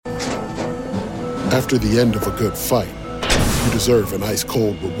After the end of a good fight, you deserve an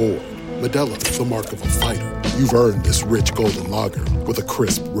ice-cold reward. Modelo is the mark of a fighter. You've earned this rich golden lager with a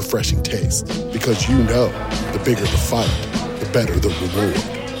crisp, refreshing taste. Because you know, the bigger the fight, the better the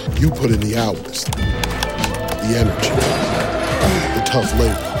reward. You put in the hours, the energy, the tough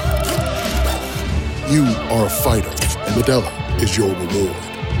labor. You are a fighter, and Modelo is your reward.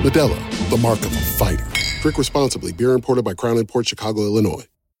 Modelo, the mark of a fighter. Drink responsibly. Beer imported by Crown Imports, Chicago, Illinois.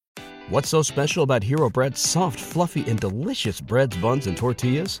 What's so special about Hero Bread's soft, fluffy, and delicious breads, buns, and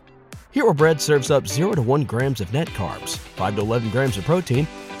tortillas? Hero Bread serves up 0 to 1 grams of net carbs, 5 to 11 grams of protein,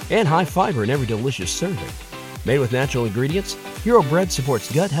 and high fiber in every delicious serving. Made with natural ingredients, Hero Bread supports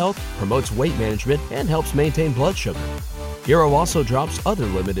gut health, promotes weight management, and helps maintain blood sugar. Hero also drops other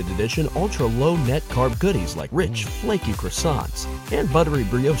limited edition ultra-low net carb goodies like rich, flaky croissants and buttery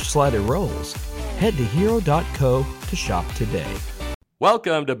brioche slider rolls. Head to hero.co to shop today.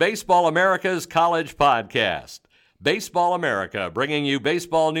 Welcome to Baseball America's College Podcast. Baseball America, bringing you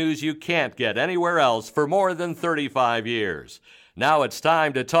baseball news you can't get anywhere else for more than 35 years. Now it's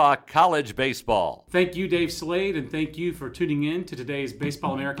time to talk college baseball. Thank you, Dave Slade, and thank you for tuning in to today's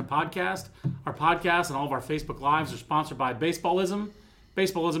Baseball America podcast. Our podcast and all of our Facebook Lives are sponsored by Baseballism.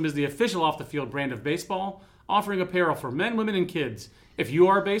 Baseballism is the official off-the-field brand of baseball, offering apparel for men, women, and kids. If you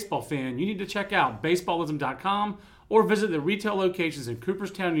are a baseball fan, you need to check out baseballism.com or visit the retail locations in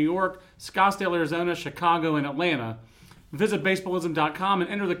Cooperstown, New York, Scottsdale, Arizona, Chicago, and Atlanta. Visit baseballism.com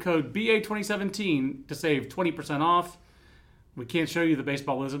and enter the code BA2017 to save 20% off. We can't show you the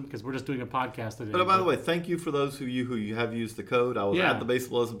Baseballism because we're just doing a podcast today. But by the way, thank you for those of you who have used the code. I was at the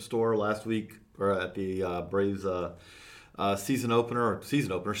Baseballism store last week, or at the Braves stadium opener,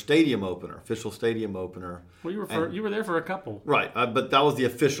 official stadium opener. Well, you were there for a couple. Right, but that was the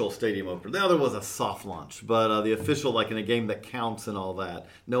official stadium opener. The other was a soft launch, but the official, like in a game that counts and all that.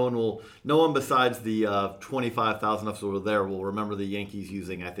 No one besides the 25,000 of us who were there will remember the Yankees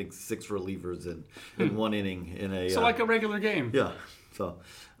using, I think, 6 relievers in one inning in a. So like a regular game. Yeah. So.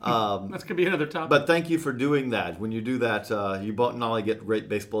 That's gonna be another topic. But thank you for doing that. When you do that, you not only get great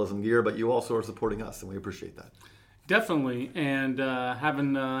Baseballism gear, but you also are supporting us, and we appreciate that. Definitely, and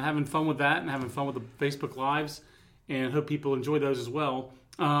having fun with that, and having fun with the Facebook Lives, and hope people enjoy those as well.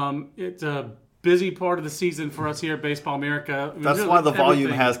 It's a busy part of the season for us here at Baseball America. That's why the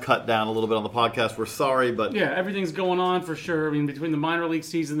volume has cut down a little bit on the podcast. We're sorry, but yeah, everything's going on for sure. I mean, between the minor league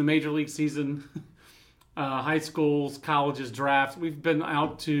season, the major league season, high schools, colleges, drafts, we've been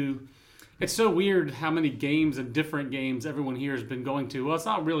out to. It's so weird how many games and different games everyone here has been going to. Well, it's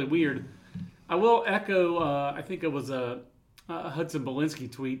not really weird. I will echo, I think it was a Hudson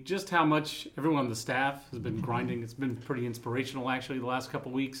Belinsky tweet, just how much everyone on the staff has been grinding. It's been pretty inspirational, actually, the last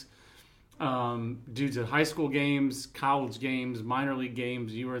couple weeks. Due to high school games, college games, minor league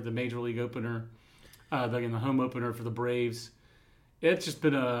games. You were the major league opener, the home opener for the Braves. It's just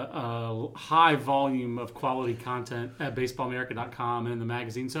been a high volume of quality content at baseballamerica.com and in the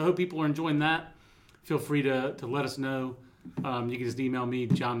magazine. So I hope people are enjoying that. Feel free to let us know. You can just email me,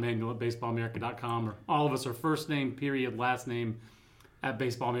 John Manuel at baseballamerica.com, or all of us are first name, period, last name at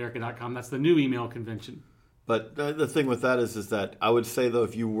baseballamerica.com. That's the new email convention. But the thing with that is that I would say, though,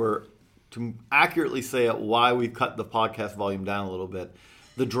 if you were to accurately say why we cut the podcast volume down a little bit,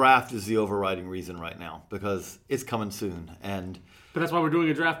 the draft is the overriding reason right now because it's coming soon. But that's why we're doing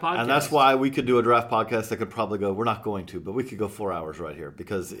a draft podcast. And that's why we could do a draft podcast that could probably go, we're not going to, but we could go 4 hours right here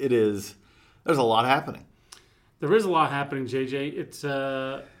because there's a lot happening. There is a lot happening, JJ. It's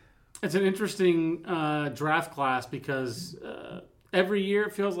an interesting draft class because every year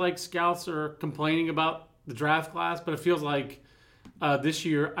it feels like scouts are complaining about the draft class, but it feels like this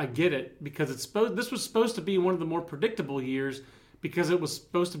year I get it because this was supposed to be one of the more predictable years because it was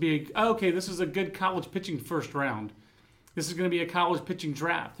supposed to be, this is a good college pitching first round. This is going to be a college pitching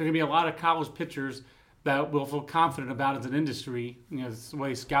draft. There are going to be a lot of college pitchers that we'll feel confident about as an industry. That's the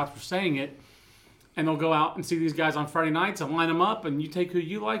way scouts were saying it. And they'll go out and see these guys on Friday nights and line them up, and you take who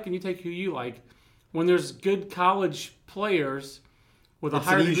you like, and you take who you like. When there's good college players with a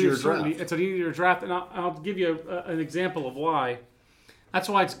higher degree of certainty, it's an easier draft. And I'll give you an example of why. That's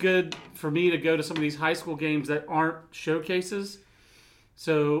why it's good for me to go to some of these high school games that aren't showcases.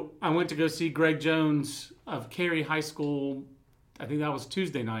 So I went to go see Greg Jones of Cary High School. I think that was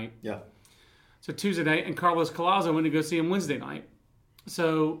Tuesday night. Yeah. So Tuesday night, and Carlos Collazo went to go see him Wednesday night.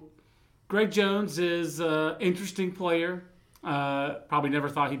 So Greg Jones is an interesting player. Probably never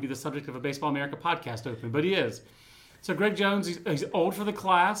thought he'd be the subject of a Baseball America podcast open, but he is. So Greg Jones, he's old for the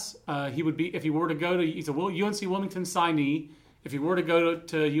class. He would be, if he were to go to, he's a UNC Wilmington signee. If he were to go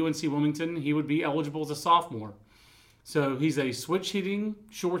to UNC Wilmington, he would be eligible as a sophomore. So he's a switch-hitting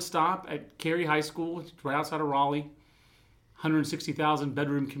shortstop at Cary High School, right outside of Raleigh. 160,000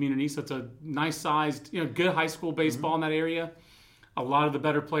 bedroom community, so it's a nice-sized, good high school baseball in that area. A lot of the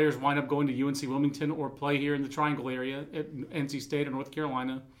better players wind up going to UNC Wilmington or play here in the Triangle area at NC State or North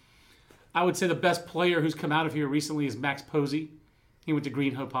Carolina. I would say the best player who's come out of here recently is Max Posey. He went to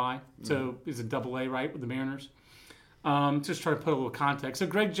Green Hope High, so he's a AA, right, with the Mariners. Just try to put a little context. So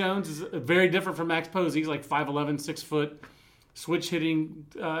Greg Jones is very different from Max Posey. He's like 5'11", 6 foot, switch-hitting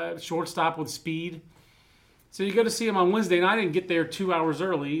shortstop with speed. So you go to see him on Wednesday night and get there 2 hours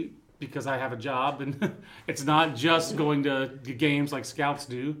early because I have a job and it's not just going to games like scouts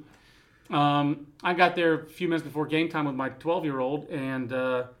do. I got there a few minutes before game time with my 12-year-old, and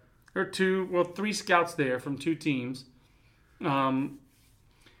there are 3 scouts there from 2 teams.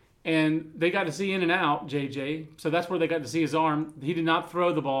 And they got to see in and out, JJ. So that's where they got to see his arm. He did not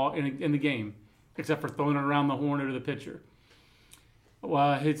throw the ball in the game, except for throwing it around the horn or to the pitcher.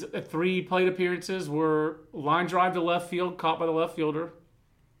 His 3 plate appearances were line drive to left field, caught by the left fielder,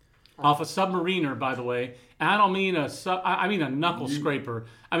 off a submariner, by the way. And I don't mean I mean a knuckle scraper.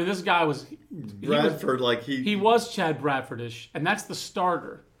 I mean, this guy was Bradford, he was Chad Bradfordish, and that's the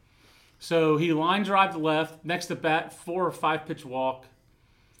starter. So he line drive to left, next at bat, 4 or 5 pitch walk.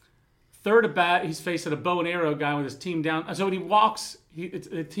 Third at bat, he's facing a bow and arrow guy with his team down. So when he walks,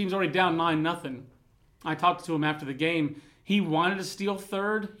 the team's already down 9-0. I talked to him after the game. He wanted to steal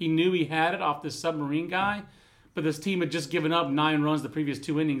third. He knew he had it off this submarine guy, but this team had just given up 9 runs the previous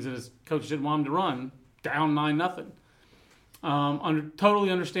 2 innings, and his coach didn't want him to run. Down 9-0. Totally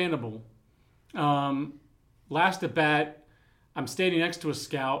understandable. Last at bat, I'm standing next to a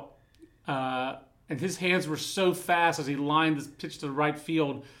scout, and his hands were so fast as he lined this pitch to the right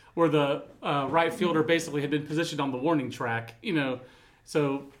field, where the right fielder basically had been positioned on the warning track,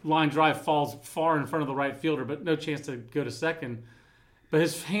 So line drive falls far in front of the right fielder, but no chance to go to second. But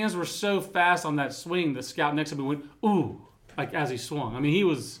his hands were so fast on that swing, the scout next to him went, ooh, like as he swung. I mean, he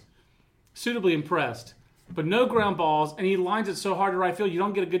was suitably impressed. But no ground balls, and he lines it so hard to right field, you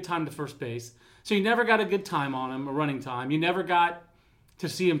don't get a good time to first base. So you never got a good time on him, a running time. You never got to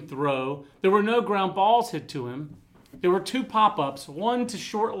see him throw. There were no ground balls hit to him. There were 2 pop-ups, one to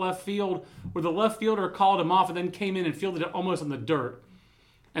short left field, where the left fielder called him off and then came in and fielded it almost in the dirt.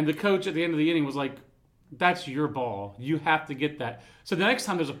 And the coach at the end of the inning was like, that's your ball. You have to get that. So the next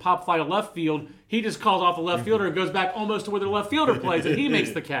time there's a pop fly to left field, he just calls off the left fielder and goes back almost to where the left fielder plays, and he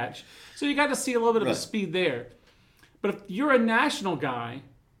makes the catch. So you got to see a little bit of the speed there. But if you're a national guy,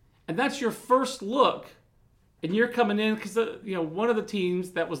 and that's your first look, and you're coming in because one of the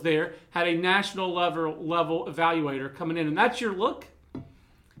teams that was there had a national level evaluator coming in, and that's your look,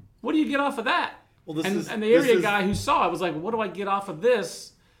 what do you get off of that? Well, and the area guy who saw it was like, what do I get off of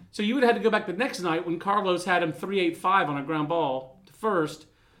this? So you would have had to go back the next night when Carlos had him 3-8-5 on a ground ball to first.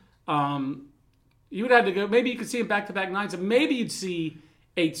 You would have to go. Maybe you could see him back-to-back nights, and maybe you'd see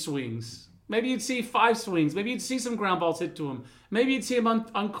 8 swings. Maybe you'd see 5 swings. Maybe you'd see some ground balls hit to him. Maybe you'd see him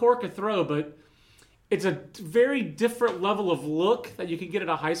uncork a throw. But it's a very different level of look that you can get at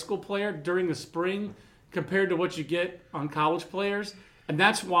a high school player during the spring compared to what you get on college players. And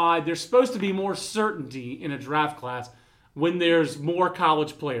that's why there's supposed to be more certainty in a draft class when there's more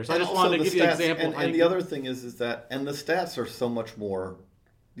college players. I just wanted to give you an example. And the other thing is that, and the stats are so much more,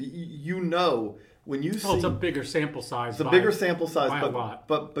 when you see... it's a bigger sample size. It's a bigger sample size, by a lot.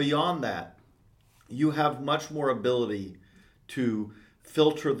 But beyond that, you have much more ability to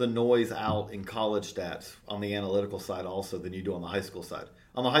filter the noise out in college stats on the analytical side also than you do on the high school side.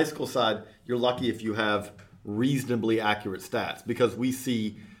 On the high school side, you're lucky if you have reasonably accurate stats because we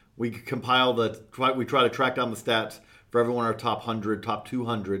try to track down the stats for everyone in our top 100, top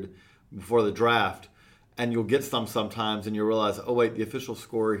 200 before the draft, and you'll get sometimes and you realize, oh wait, the official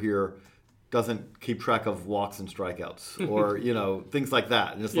scorer here doesn't keep track of walks and strikeouts or things like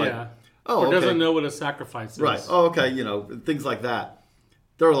that. And it's or doesn't know what a sacrifice is. Right. Oh, okay. Things like that.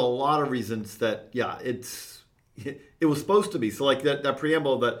 There are a lot of reasons that it was supposed to be. So like that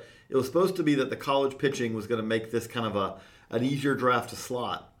preamble that it was supposed to be that the college pitching was going to make this kind of an easier draft to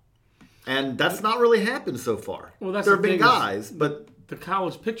slot. And that's not really happened so far. Well, that's there have been guys, but the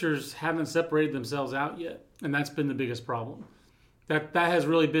college pitchers haven't separated themselves out yet, and that's been the biggest problem. That has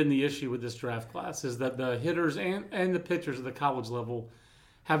really been the issue with this draft class is that the hitters and the pitchers at the college level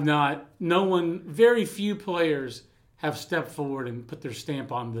have not. Very few players have stepped forward and put their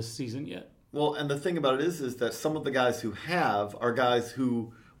stamp on this season yet. Well, and the thing about it is that some of the guys who have are guys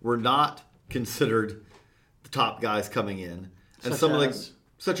who were not considered the top guys coming in, and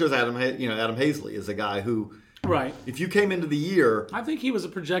such as Adam Hazley is a guy who Right. If you came into the year, I think he was a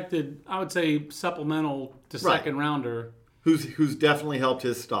projected, I would say, supplemental to second rounder. who's definitely helped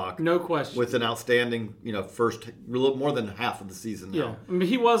his stock, No question. with an outstanding, first more than half of the season now. Yeah, I mean,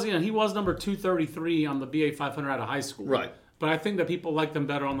 he was number 233 on the BA 500 out of high school. Right. But I think that people liked him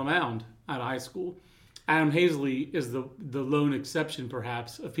better on the mound out of high school. Adam Hazley is the lone exception,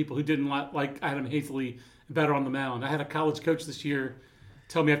 perhaps, of people who didn't like Adam Hazley better on the mound. I had a college coach this year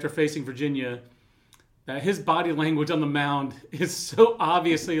tell me after facing Virginia that his body language on the mound is so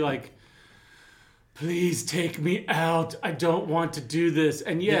obviously like, please take me out. I don't want to do this.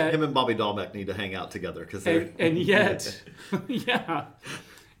 And yet... Him and Bobby Dahlbeck need to hang out together. And yet...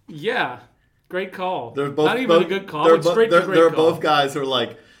 Yeah. Great call. They're both, Not even a good call. It's straight to great they're call. both guys who are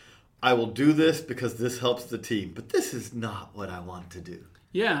like, I will do this because this helps the team. But this is not what I want to do.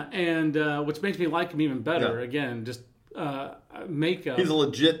 Yeah, and which makes me like him even better. Yeah. Again, just makeup. He's a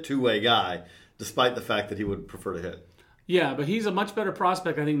legit two-way guy, despite the fact that he would prefer to hit. Yeah, but he's a much better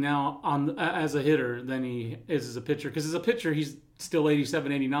prospect, I think, now as a hitter than he is as a pitcher. Because as a pitcher, he's still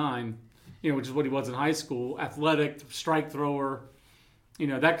 87, 89, which is what he was in high school. Athletic, strike thrower,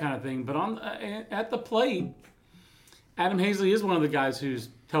 that kind of thing. But at the plate, Adam Hazley is one of the guys who's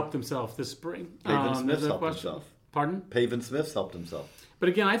helped himself this spring. Pavin Smith's helped himself. Pardon? Pavin Smith's helped himself. But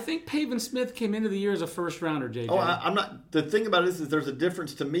again, I think Pavin Smith came into the year as a first rounder, JJ. Oh, I'm not. The thing about it is there's a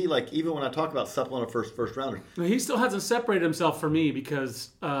difference to me. Like even when I talk about supplemental first rounder, he still hasn't separated himself for me because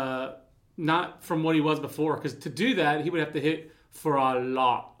not from what he was before. Because to do that, he would have to hit for a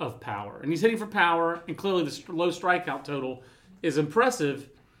lot of power, and he's hitting for power. And clearly, the low strikeout total is impressive.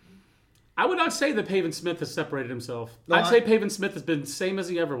 I would not say that Pavin Smith has separated himself. I'd say Pavin Smith has been the same as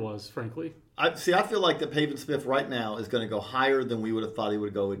he ever was, frankly. I feel like that Pavin Smith right now is going to go higher than we would have thought he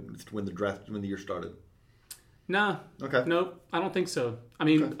would go when the year started. Nah. Okay. Nope. I don't think so. I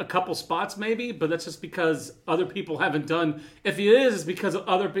mean, a couple spots maybe, but that's just because other people haven't done. If he is, it's because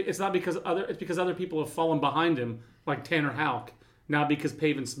It's not because It's because other people have fallen behind him, like Tanner Houck. Not because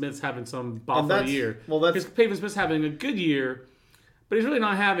Pavin Smith's having some bop of a year. Because Pavin Smith's having a good year, but he's really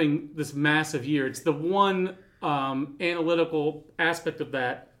not having this massive year. It's the one analytical aspect of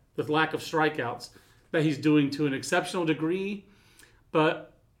that, with lack of strikeouts, that he's doing to an exceptional degree.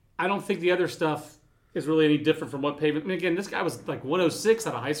 But I don't think the other stuff is really any different from what Pavin... I mean, again, this guy was like 106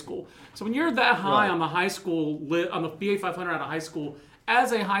 out of high school. So when you're that high on the high school, on the BA 500 out of high school,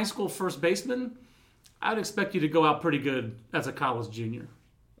 as a high school first baseman, I'd expect you to go out pretty good as a college junior.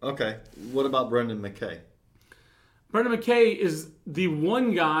 Okay. What about Brendan McKay? Brendan McKay is the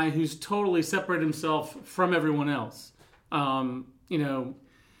one guy who's totally separated himself from everyone else.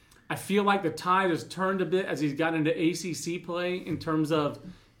 I feel like the tide has turned a bit as he's got into ACC play in terms of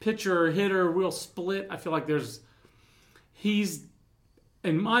pitcher, hitter, real split. I feel like he's,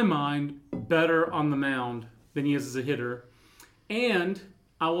 in my mind, better on the mound than he is as a hitter. And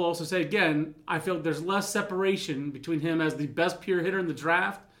I will also say, again, I feel like there's less separation between him as the best pure hitter in the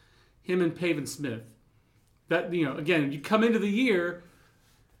draft, him and Pavin Smith. That, again, you come into the year,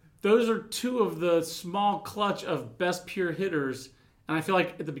 those are two of the small clutch of best pure hitters. And I feel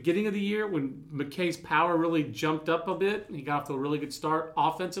like at the beginning of the year, when McKay's power really jumped up a bit, and he got off to a really good start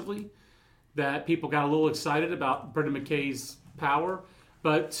offensively, that people got a little excited about Brendan McKay's power.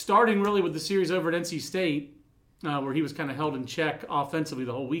 But starting really with the series over at NC State, where he was kind of held in check offensively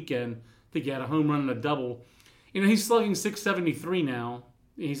the whole weekend, I think he had a home run and a double. He's slugging .673 now.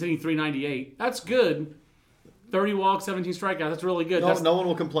 He's hitting .398. That's good. 30 walks, 17 strikeouts. That's really good. No one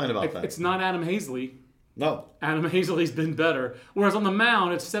will complain about that. It's not Adam Hazley. No. Adam Hazley's been better. Whereas on the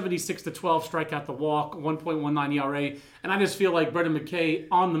mound, it's 76 to 12 strikeout to walk, 1.19 ERA. And I just feel like Brendan McKay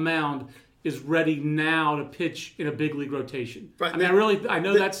on the mound is ready now to pitch in a big league rotation. Right. I mean, I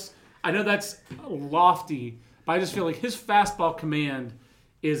know that's lofty, but I just feel like his fastball command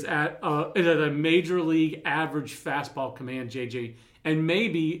is at a major league average fastball command, JJ. And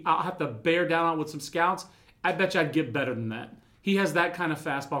maybe I'll have to bear down on it with some scouts. I bet you I'd get better than that. He has that kind of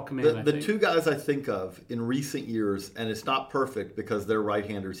fastball command. The two guys I think of in recent years, and it's not perfect because they're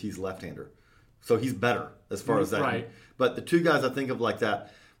right-handers, he's left-hander. So he's better as far as that. Right. But the two guys I think of like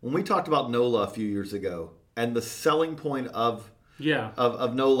that, when we talked about Nola a few years ago, and the selling point of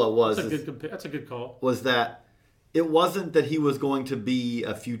Nola was... That's a good call. Was that it wasn't that he was going to be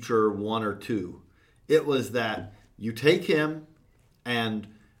a future 1 or 2. It was that you take him and...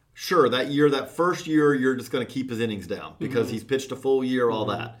 Sure, that first year, you're just going to keep his innings down because he's pitched a full year, all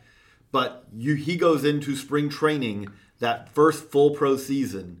that. But he goes into spring training, that first full pro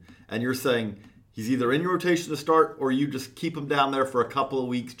season, and you're saying he's either in your rotation to start or you just keep him down there for a couple of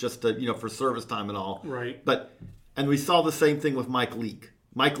weeks just to, for service time and all. Right. And we saw the same thing with Mike Leake.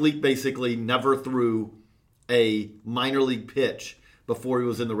 Mike Leake basically never threw a minor league pitch before he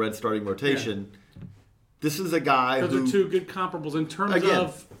was in the Red starting rotation. Yeah. This is a guy Those are two good comparables in terms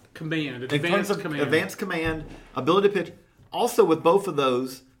of command, advanced command, ability to pitch. Also, with both of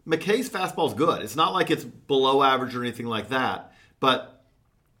those, McKay's fastball's good. It's not like it's below average or anything like that, but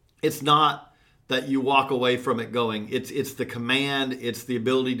it's not that you walk away from it going, it's the command, it's the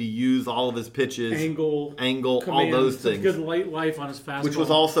ability to use all of his pitches, angle, command, all those things. Good light life on his fastball. Which was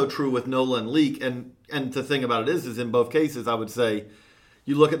also true with Nola and Leake. And the thing about it is in both cases, I would say,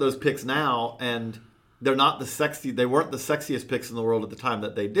 you look at those picks now, and they weren't the sexiest picks in the world at the time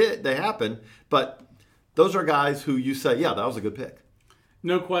that they happened, but those are guys who you say, yeah, that was a good pick.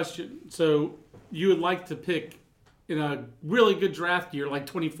 No question. So you would like to pick in a really good draft year like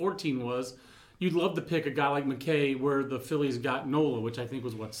 2014 was, you'd love to pick a guy like McKay where the Phillies got Nola, which I think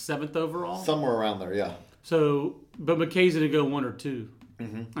was, 7th overall? Somewhere around there, yeah. So, but McKay's going to go 1 or 2.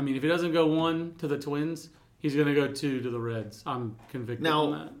 Mm-hmm. I mean, if he doesn't go 1 to the Twins, he's going to go 2 to the Reds. I'm convicted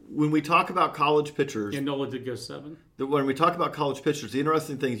on that. Now, when we talk about college pitchers... Yeah, Nola did go 7. When we talk about college pitchers, the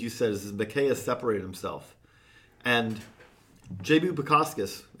interesting thing you said is McKay has separated himself. And J.B.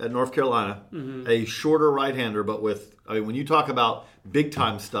 Bukauskas at North Carolina, a shorter right-hander, but when you talk about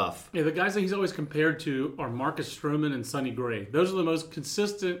big-time stuff... Yeah, the guys that he's always compared to are Marcus Stroman and Sonny Gray. Those are the most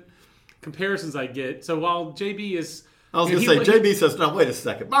consistent comparisons I get. So while J.B. is... I was going to say, J.B. says, no, wait a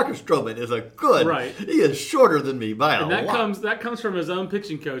second. Marcus Stroman is a good... Right. He is shorter than me by a lot. That comes from his own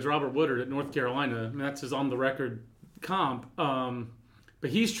pitching coach, Robert Woodard at North Carolina. I mean, that's his on-the-record comp. But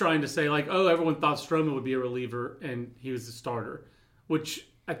he's trying to say, everyone thought Stroman would be a reliever, and he was the starter, which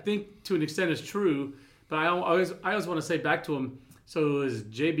I think to an extent is true. But I always want to say back to him, so is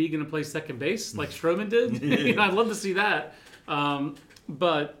JB going to play second base like Stroman did? I'd love to see that.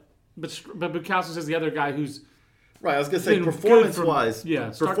 But Bukauskas is the other guy who's right. I was going to say performance-wise,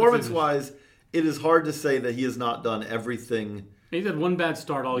 it is hard to say that he has not done everything. He did one bad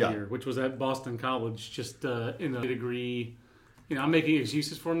start all year, which was at Boston College, just in a degree. I'm making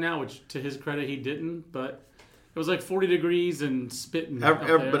excuses for him now, which to his credit he didn't, but it was 40 degrees and spitting.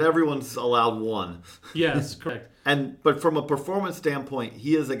 But everyone's allowed one. Yes, correct. But from a performance standpoint,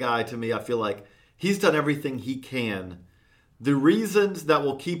 he is a guy, to me, I feel like he's done everything he can. The reasons that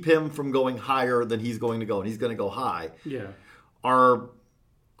will keep him from going higher than he's going to go, and he's going to go high, are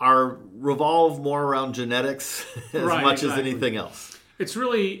revolve more around genetics as anything else. It's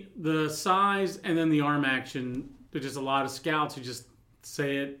really the size and then the arm action. There's just a lot of scouts who just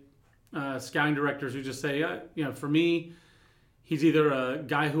say it, scouting directors who just say, for me, he's either a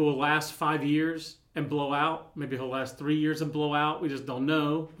guy who will last 5 years and blow out. Maybe he'll last 3 years and blow out. We just don't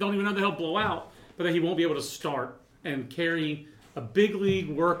know. Don't even know that he'll blow out, but that he won't be able to start and carry a big league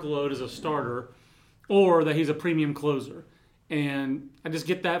workload as a starter, or that he's a premium closer. And I just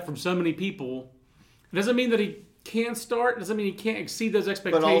get that from so many people. It doesn't mean that he can't start. It doesn't mean he can't exceed those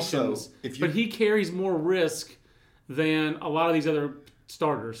expectations. But he carries more risk than a lot of these other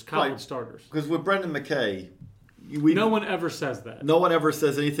starters, college starters. Because with Brendan McKay, no one ever says that. No one ever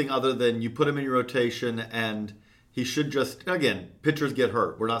says anything other than you put him in your rotation and he should just, again, pitchers get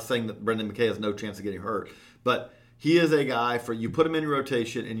hurt. We're not saying that Brendan McKay has no chance of getting hurt. But he is a guy you put him in your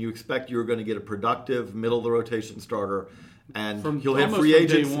rotation and you expect you're going to get a productive middle-of-the-rotation starter. And he'll hit free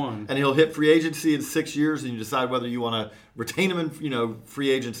agency, and he'll hit free agency in 6 years, and you decide whether you want to retain him in free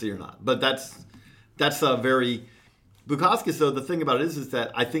agency or not. But that's a very... Bukauskas, though, the thing about it is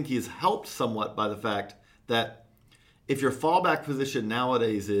that I think he's helped somewhat by the fact that if your fallback position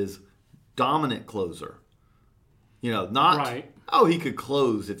nowadays is dominant closer, not he could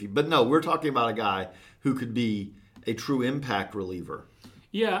close but no, we're talking about a guy who could be a true impact reliever.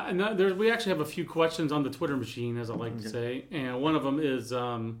 Yeah, and we actually have a few questions on the Twitter machine, as I like to say, and one of them is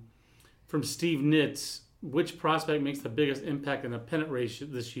from Steve Nitz. Which prospect makes the biggest impact in the pennant race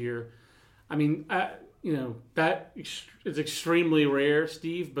this year? I mean, that is extremely rare,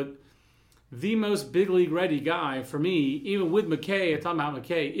 Steve, but the most big league ready guy for me, even with McKay, I'm talking about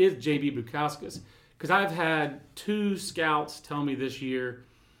McKay, is J.B. Bukauskas. Because I've had 2 scouts tell me this year,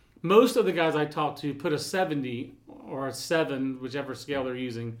 most of the guys I talked to put a 70 or a 7, whichever scale they're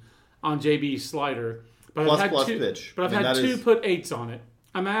using, on JB's slider. But plus pitch. But I've had 2 put 8s on it.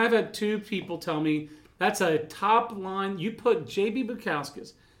 I mean, I've had 2 people tell me that's a top line. You put J.B.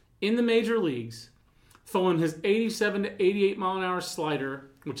 Bukauskas in the major leagues, throwing his 87 to 88 mile an hour slider,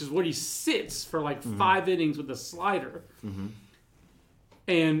 which is what he sits for 5 innings with the slider. Mm-hmm.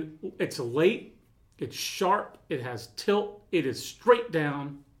 And it's late, it's sharp, it has tilt, it is straight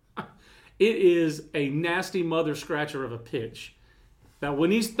down. It is a nasty mother scratcher of a pitch. Now,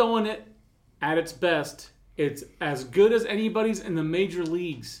 when he's throwing it at its best, it's as good as anybody's in the major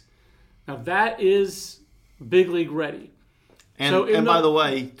leagues. Now, that is big league ready. And by the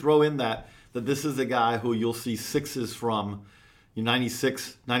way, throw in that this is a guy who you'll see sixes from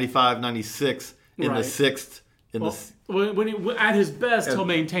 96, 95, 96 in the sixth. When he at his best, he'll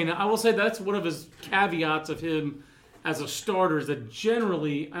maintain it. I will say that's one of his caveats of him as a starter is that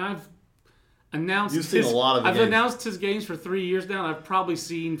generally, I've announced announced his games for 3 years now, and I've probably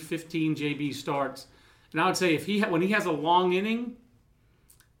seen 15 JB starts. And I would say when he has a long inning,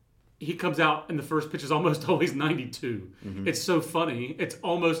 he comes out and the first pitch is almost always 92. Mm-hmm. It's so funny. It's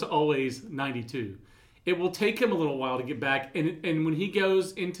almost always 92. It will take him a little while to get back. And when he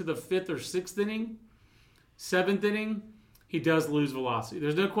goes into the 5th or 6th inning, 7th inning, he does lose velocity.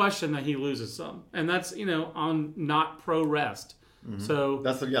 There's no question that he loses some. And that's, on not pro rest. Mm-hmm. So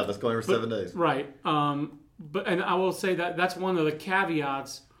that's going over 7 days. Right. But I will say that that's one of the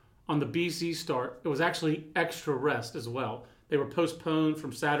caveats on the BC start. It was actually extra rest as well. They were postponed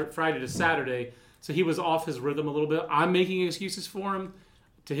from Friday to Saturday, so he was off his rhythm a little bit. I'm making excuses for him.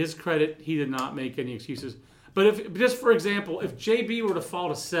 To his credit, he did not make any excuses. But just for example, if JB were to fall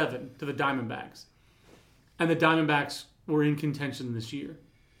to 7 to the Diamondbacks, and the Diamondbacks were in contention this year,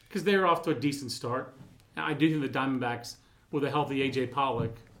 because they were off to a decent start, I do think the Diamondbacks, with a healthy A.J.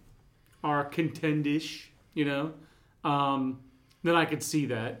 Pollock, are contendish, then I could see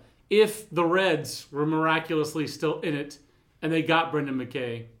that. If the Reds were miraculously still in it, and they got Brendan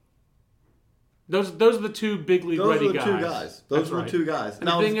McKay. Those are the two big league ready guys. Those were the two guys. And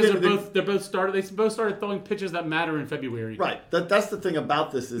now, the thing is, they both started throwing pitches that matter in February. Right. That's the thing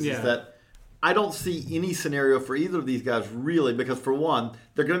about this is that I don't see any scenario for either of these guys really, because for one,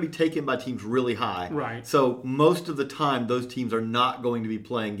 they're going to be taken by teams really high. Right. So most of the time, those teams are not going to be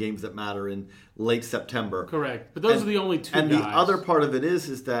playing games that matter in late September. Correct. But those are the only two guys. And the other part of it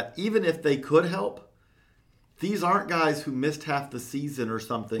is that even if they could help, these aren't guys who missed half the season or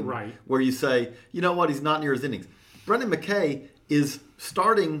something, right, where you say, you know what, he's not near his innings. Brendan McKay is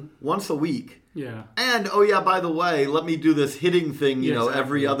starting once a week. Yeah. And, by the way, let me do this hitting thing, exactly,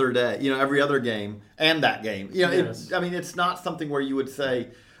 every other day, every other game and that game. Yes. It's not something where you would say,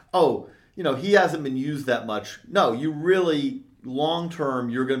 he hasn't been used that much. No, you really, long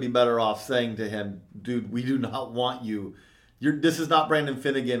term, you're going to be better off saying to him, dude, we do not want you. This is not Brandon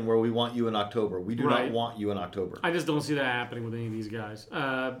Finnegan where we want you in October. We do not want you in October. I just don't see that happening with any of these guys.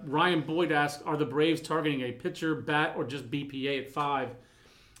 Ryan Boyd asks, are the Braves targeting a pitcher, bat, or just BPA at 5?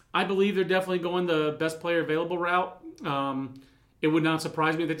 I believe they're definitely going the best player available route. It would not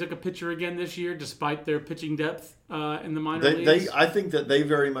surprise me if they took a pitcher again this year, despite their pitching depth in the minor leagues. I think that they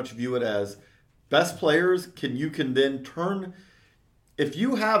very much view it as best players you can then turn. If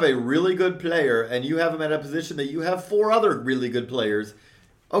you have a really good player and you have him at a position that you have 4 other really good players,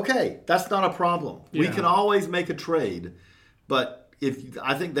 okay, that's not a problem. Yeah. We can always make a trade. But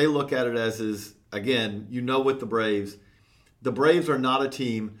I think they look at it as again, with the Braves are not a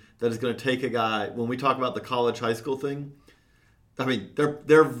team that is going to take a guy. When we talk about the college high school thing,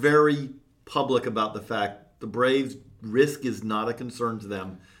 they're very public about the fact the Braves risk is not a concern to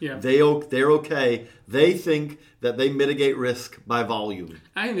them. Yeah. They're okay. They think that they mitigate risk by volume.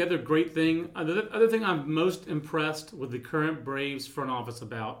 I think the other great thing, the other thing I'm most impressed with the current Braves front office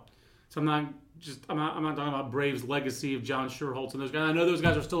about. So I'm not talking about Braves legacy of John Schuerholz and those guys. I know those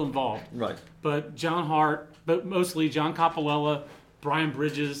guys are still involved. Right. But John Hart, but mostly John Coppolella, Brian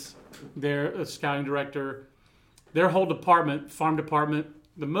Bridges, their scouting director, their whole department, farm department.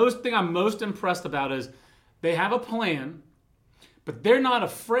 The thing I'm most impressed about is they have a plan, but they're not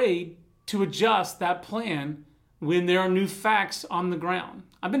afraid to adjust that plan when there are new facts on the ground.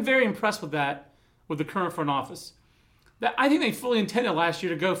 I've been very impressed with that with the current front office. I think they fully intended last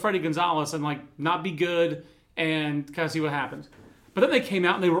year to go Freddie Gonzalez and not be good and kind of see what happens. But then they came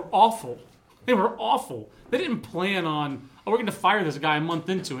out and they were awful. They were awful. They didn't plan on, we're going to fire this guy a month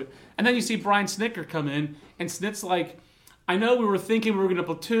into it. And then you see Brian Snitker come in, and Snit's like, I know we were thinking we were going to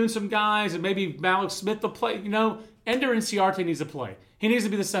platoon some guys and maybe Malik Smith will play. Ender Inciarte needs to play. He needs to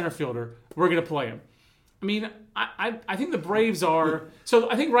be the center fielder. We're going to play him. I think the Braves are... So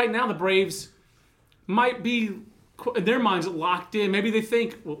I think right now the Braves might be, in their minds, locked in. Maybe they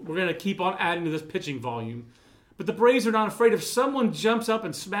think, we're going to keep on adding to this pitching volume. But the Braves are not afraid. If someone jumps up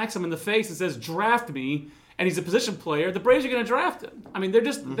and smacks them in the face and says, draft me, and he's a position player, the Braves are going to draft him. They're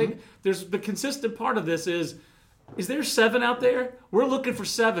just... there's the consistent part of this is there 7 out there? We're looking for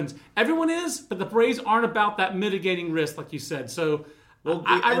 7s. Everyone is, but the Braves aren't about that mitigating risk, like you said. So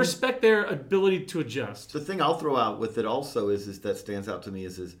I respect their ability to adjust. The thing I'll throw out with it also is that stands out to me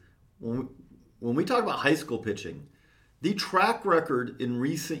is when we talk about high school pitching, the track record in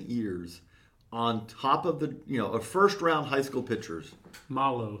recent years on top of of first-round high school pitchers.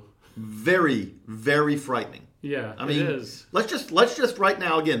 Malo. very, very frightening. Yeah, I mean, it is. Let's just right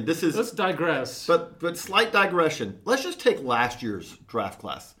now, again, this is... Let's digress. But slight digression. Let's just take last year's draft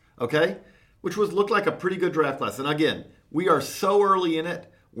class, okay? Which looked like a pretty good draft class. And again, we are so early in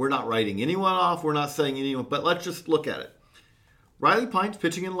it, we're not writing anyone off, we're not saying anyone, but let's just look at it. Riley Pines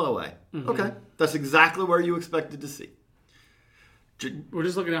pitching in low A. Mm-hmm. Okay, that's exactly where you expected to see. We're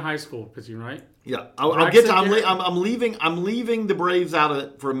just looking at high school pitching, right? Yeah, I'll get to. I'm leaving the Braves out of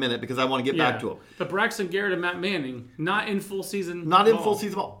it for a minute because I want to get back to them. But Braxton Garrett and Matt Manning not in full season. Full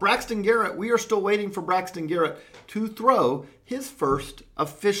season ball. Braxton Garrett. We are still waiting for Braxton Garrett to throw his first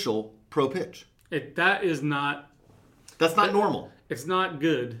official pro pitch. That's not normal. It's not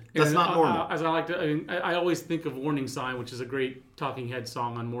good. That's not normal. As I always think of Warning Sign, which is a great Talking Head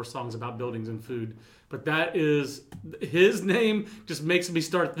song on more songs about buildings and food. But that is, his name just makes me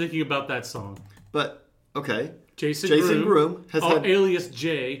start thinking about that song. But, okay. Jason Groom has had... alias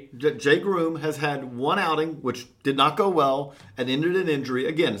Jay. Jay Groom has had one outing, which did not go well, and ended in injury.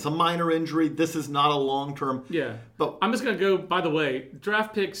 Again, it's a minor injury. This is not a long-term... Yeah. But I'm just going to go, by the way,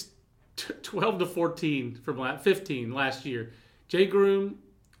 draft picks 12 to 14 from 15 last year. Jay Groom,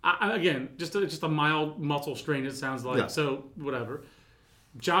 again, just a mild muscle strain, it sounds like. Yeah. So, whatever.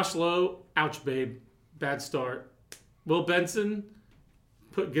 Josh Lowe, ouch, babe. Bad start. Will Benson,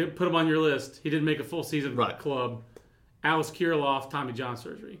 put him on your list. He didn't make a full season club. Alex Kirilloff, Tommy John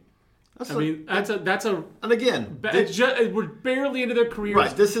surgery. That's a. And again, we're barely into their careers.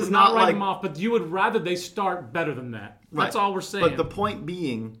 Right. This is not like them off, but you would rather they start better than that. Right. That's all we're saying. But the point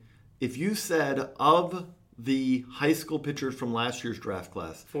being, if you said of the high school pitchers from last year's draft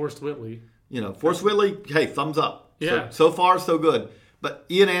class, Forrest Whitley. Forrest Whitley. Hey, thumbs up. Yeah. So far, so good. But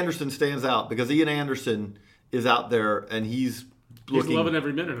Ian Anderson stands out because Ian Anderson is out there and he's loving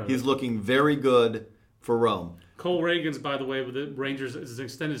every minute of it. He's looking very good for Rome. Cole Reagans, by the way, with the Rangers, is an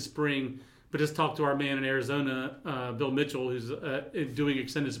extended spring. But just talked to our man in Arizona, Bill Mitchell, who's doing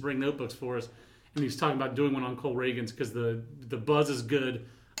extended spring notebooks for us, and he's talking about doing one on Cole Reagans because the buzz is good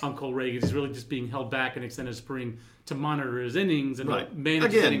on Cole Reagans. He's really just being held back in extended spring to monitor his innings and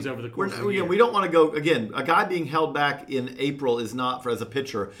manage his innings over the course of the year. We don't want to go, again, a guy being held back in April is not, as a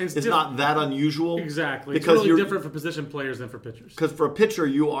pitcher, is not that unusual. Exactly. Because it's really different for position players than for pitchers. Because for a pitcher,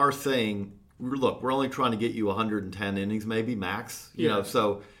 you are saying, look, we're only trying to get you 110 innings maybe, max.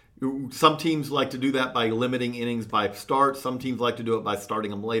 So some teams like to do that by limiting innings by start. Some teams like to do it by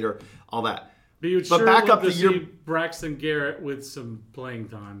starting them later, all that. But back up the year, Braxton Garrett with some playing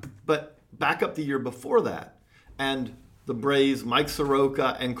time. But back up the year before that, and the Braves, Mike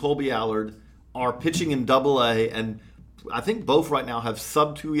Soroka and Colby Allard are pitching in Double-A, and I think both right now have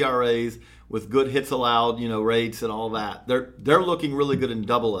sub-2 ERAs with good hits allowed, rates and all that. They're looking really good in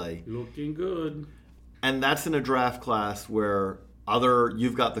Double-A. Looking good. And that's in a draft class where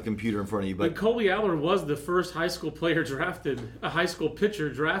you've got the computer in front of you. But Colby Allard was the first high school pitcher drafted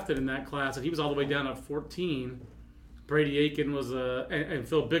in that class, and he was all the way down at 14. Brady Aiken was and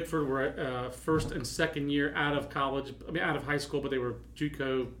Phil Bickford were first and second year out of high school, but they were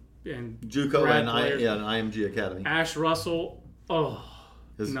JUCO and IMG Academy. Ash Russell,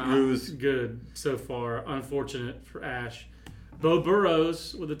 good so far. Unfortunate for Ash. Bo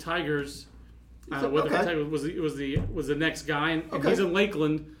Burrows with the Tigers. Was the next guy, and he's in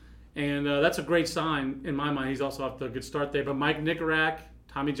Lakeland, and that's a great sign in my mind. He's also off to a good start there. But Mike Nicorak,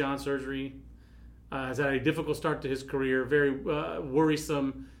 Tommy John surgery, has had a difficult start to his career. Very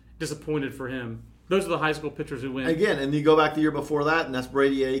worrisome, disappointed for him. Those are the high school pitchers who win. Again, and you go back the year before that, and that's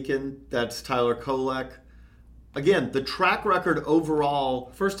Brady Aiken, that's Tyler Kolek. Again, the track record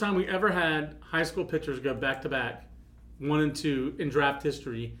overall. First time we ever had high school pitchers go back-to-back, 1 and 2 in draft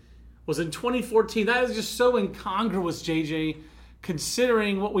history, was in 2014. That is just so incongruous, JJ,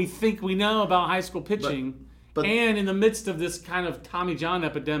 considering what we think we know about high school pitching, and in the midst of this kind of Tommy John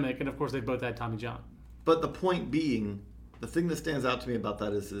epidemic, and of course they both had Tommy John. But the point being, the thing that stands out to me about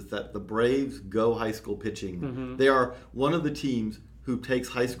that is that the Braves go high school pitching. Mm-hmm. They are one of the teams who takes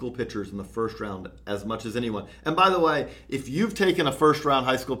high school pitchers in the first round as much as anyone. And by the way, if you've taken a first-round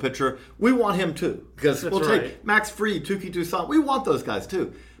high school pitcher, we want him too. Because we'll take Max Fried, Tuki Toussaint. We want those guys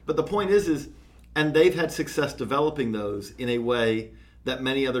too. But the point is, and they've had success developing those in a way that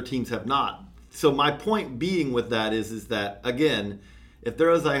many other teams have not. So my point being with that is that, again, if there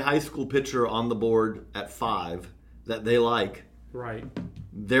is a high school pitcher on the board at 5 that they like,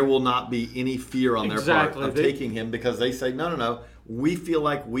 there will not be any fear on their part of taking him because they say, no, we feel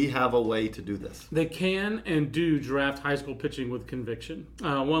like we have a way to do this. They can and do draft high school pitching with conviction.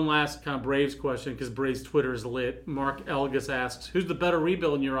 One last kind of Braves question, because Braves Twitter is lit. Mark Elgus asks, who's the better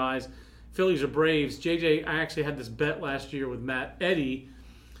rebuild in your eyes, Phillies or Braves? JJ, I actually had this bet last year with Matt Eddy.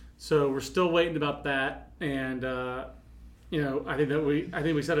 So we're still waiting about that, and I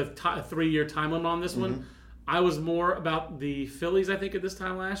think we set a 3-year time limit on this one. I was more about the Phillies, I think, at this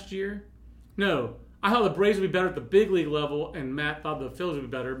time last year. No, I thought the Braves would be better at the big league level, and Matt thought the Phillies would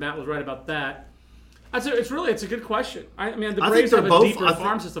be better. Matt was right about that. It's a good question. I mean, the Braves have a deeper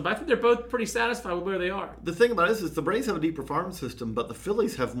farm system, but I think they're both pretty satisfied with where they are. The thing about it is the Braves have a deeper farm system, but the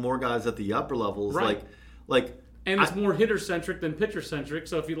Phillies have more guys at the upper levels. Right. And it's more hitter-centric than pitcher-centric,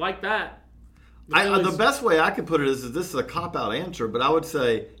 so if you like that... The best way I could put it is this is a cop-out answer, but I would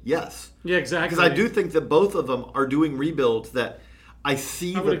say yes. Yeah, exactly. Because I do think that both of them are doing rebuilds that I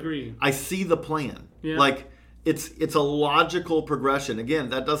would agree. I see the plan. Yeah. Like, it's a logical progression.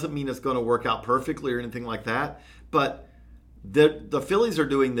 Again, that doesn't mean it's going to work out perfectly or anything like that, but the Phillies are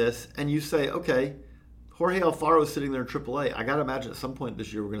doing this, and you say, okay, Jorge Alfaro is sitting there in AAA. I got to imagine at some point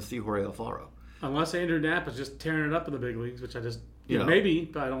this year we're going to see Jorge Alfaro. Unless Andrew Knapp is just tearing it up in the big leagues, which I just maybe,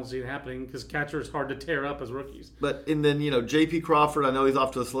 but I don't see it happening because catcher is hard to tear up as rookies. But and then J.P. Crawford, I know he's off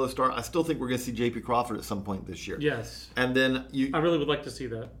to a slow start. I still think we're going to see J.P. Crawford at some point this year. Yes. And then I really would like to see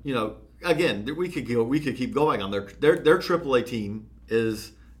that. Again, we could keep going on their AAA team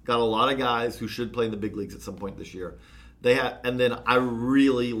is got a lot of guys who should play in the big leagues at some point this year. And then I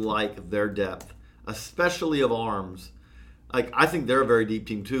really like their depth, especially of arms. Like I think they're a very deep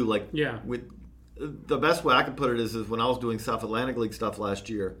team too. The best way I can put it is when I was doing South Atlantic League stuff last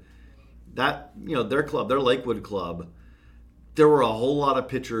year, that their club, their Lakewood club, there were a whole lot of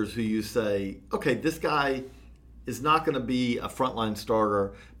pitchers who you say, okay, this guy is not going to be a frontline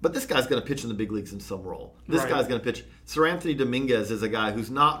starter, but this guy's going to pitch in the big leagues in some role. This guy's going to pitch. Sir Anthony Dominguez is a guy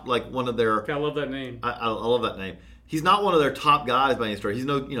who's not like one of their. I love that name. I love that name. He's not one of their top guys by any stretch. He's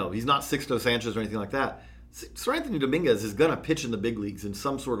he's not Sixto Sanchez or anything like that. Sir Anthony Dominguez is going to pitch in the big leagues in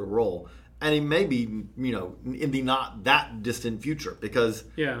some sort of role. And he may be, in the not that distant future because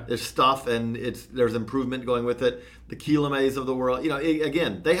there's stuff and there's improvement going with it. The Keelames of the world,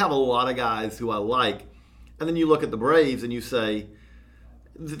 again, they have a lot of guys who I like. And then you look at the Braves and you say,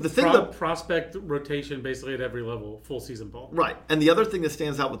 the thing prospect rotation basically at every level, full season ball. Right. And the other thing that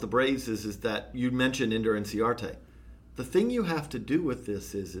stands out with the Braves is that you mentioned Ender Inciarte. The thing you have to do with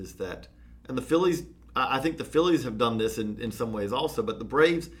this is that, and the Phillies, I think the Phillies have done this in some ways also, but the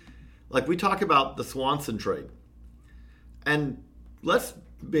Braves. Like we talk about the Swanson trade, and let's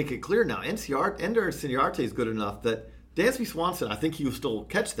make it clear now. Ender Inciarte is good enough that Dansby Swanson, I think he will still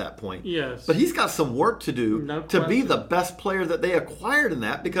catch that point. Yes, but he's got some work to do to be the best player that they acquired in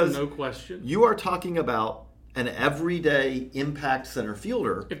that because no question you are talking about an everyday impact center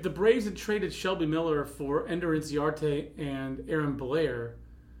fielder. If the Braves had traded Shelby Miller for Ender Inciarte and Aaron Blair,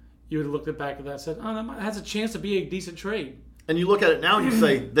 you would have looked back at that and said, "Oh, that has a chance to be a decent trade." And you look at it now and you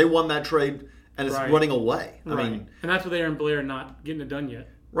say, they won that trade and it's running away. I mean, and that's with Aaron Blair not getting it done yet.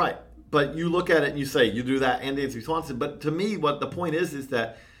 Right. But you look at it and you say, you do that and Dansby Swanson. But to me, what the point is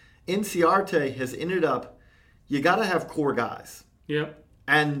that Inciarte has ended up, you got to have core guys. Yep.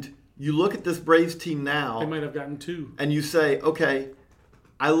 And you look at this Braves team now. They might have gotten 2. And you say, okay,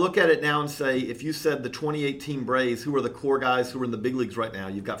 I look at it now and say, if you said the 2018 Braves, who are the core guys who are in the big leagues right now,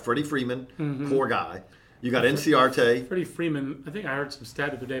 you've got Freddie Freeman, core guy. You got Inciarte. Freddie Freeman, I think I heard some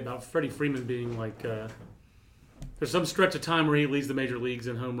stat the other day about Freddie Freeman being like, there's some stretch of time where he leads the major leagues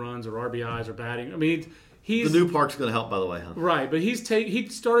in home runs or RBIs or batting. I mean, he's... The new park's going to help, by the way, huh? Right, but he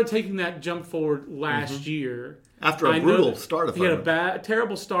started taking that jump forward last year. After a brutal start. He had a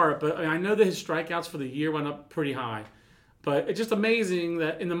terrible start, but I know that his strikeouts for the year went up pretty high. But it's just amazing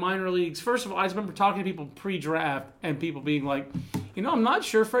that in the minor leagues, first of all, I just remember talking to people pre-draft and people being like, I'm not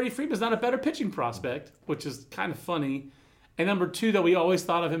sure Freddie Freeman's not a better pitching prospect, which is kind of funny. And number 2, that we always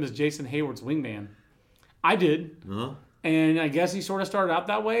thought of him as Jason Hayward's wingman. I did. Uh-huh. And I guess he sort of started out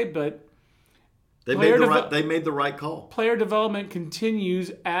that way, but they made the right call. Player development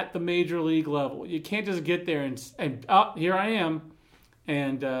continues at the major league level. You can't just get there and here I am.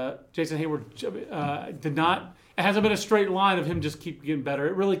 And Jason Hayward did not... It hasn't been a straight line of him just keep getting better.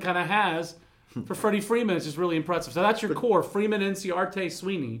 It really kind of has. For Freddie Freeman, it's just really impressive. So that's your core. Freeman, Inciarte,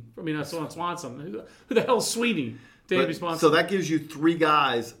 Sweeney. Swanson. Who the hell is Sweeney? David Swanson. So that gives you 3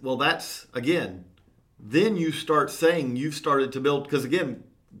 guys. Well, that's, again, then you start saying you've started to build. Because, again,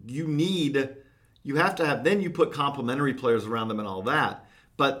 you have to have, then you put complementary players around them and all that.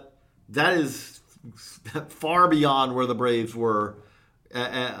 But that is far beyond where the Braves were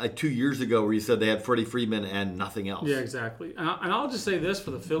 2 years ago, where you said they had Freddie Freeman and nothing else. Yeah, exactly. And I'll just say this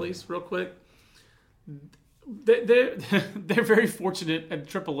for the Phillies real quick. They're very fortunate at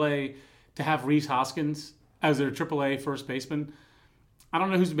AAA to have Rhys Hoskins as their AAA first baseman. I don't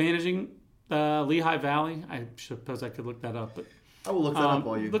know who's managing Lehigh Valley. I suppose I could look that up. But I will look that up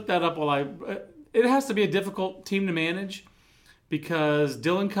while you... Look that up while I... It has to be a difficult team to manage because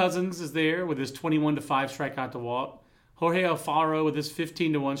Dylan Cousins is there with his 21-5 strikeout to walk. Jorge Alfaro with his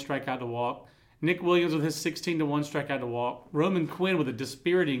 15-1 strikeout to walk. Nick Williams with his 16-1 strikeout to walk. Roman Quinn with a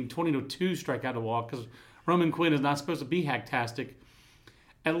dispiriting 20-2 strikeout to walk because Roman Quinn is not supposed to be hacktastic.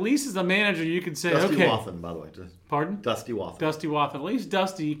 At least as a manager, you can say, Dusty okay. Wathan, by the way. Pardon? Dusty Wathan. Dusty Wathan. At least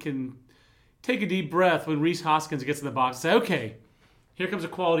Dusty can take a deep breath when Rhys Hoskins gets in the box and say, okay, here comes a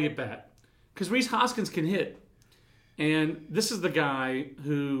quality at bat. Because Rhys Hoskins can hit. And this is the guy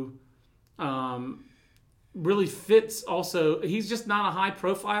who really fits also. He's just not a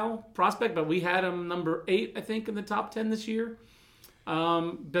high-profile prospect, but we had him number 8, I think, in the top 10 this year.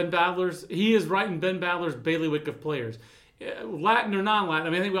 Ben Badler's, he is right in Ben Badler's bailiwick of players. Latin or non-Latin, I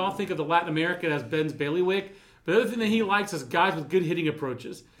mean, I think we all think of the Latin American as Ben's bailiwick. But the other thing that he likes is guys with good hitting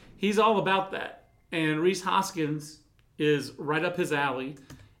approaches. He's all about that. And Rhys Hoskins is right up his alley.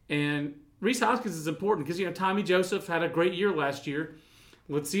 And Rhys Hoskins is important because, Tommy Joseph had a great year last year.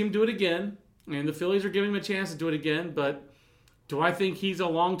 Let's see him do it again. And the Phillies are giving him a chance to do it again. But do I think he's a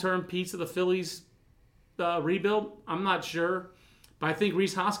long-term piece of the Phillies rebuild? I'm not sure. But I think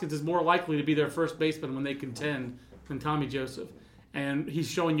Rhys Hoskins is more likely to be their first baseman when they contend than Tommy Joseph. And he's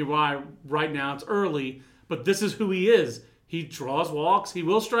showing you why right now. It's early, but this is who he is. He draws walks. He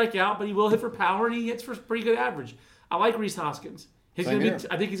will strike out, but he will hit for power, and he hits for pretty good average. I like Rhys Hoskins. I think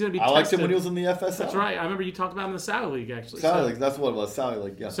he's going to be tested. I liked him when he was in the FSL. That's right. I remember you talked about him in the Sally League, actually. Sally League, that's what it was. Sally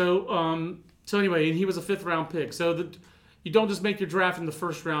League, yeah. So anyway, and he was a 5th-round pick. So you don't just make your draft in the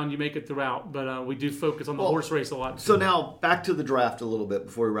first round, you make it throughout. But we do focus on the horse race a lot. So now, back to the draft a little bit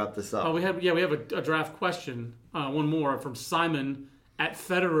before we wrap this up. We have a draft question, one more, from Simon at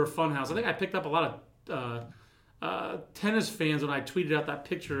Federer Funhouse. I think I picked up a lot of tennis fans when I tweeted out that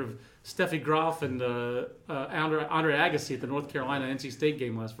picture of Steffi Graf and Andre Agassi at the North Carolina NC State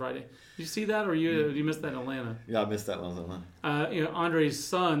game last Friday. Did you see that, or you missed that in Atlanta? Yeah, I missed that one in Atlanta. Andre's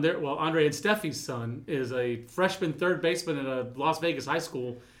son, Andre and Steffi's son, is a freshman third baseman at a Las Vegas high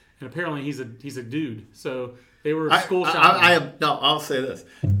school, and apparently he's a dude. So they were school shopping. I'll say this.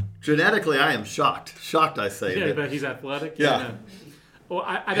 Genetically, I am shocked. Shocked, I say. Yeah, but he's athletic. Yeah. Well,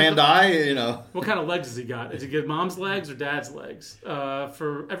 What kind of legs has he got? Is he get mom's legs or dad's legs?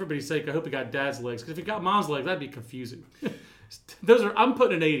 For everybody's sake, I hope he got dad's legs. Because if he got mom's legs, that'd be confusing. I'm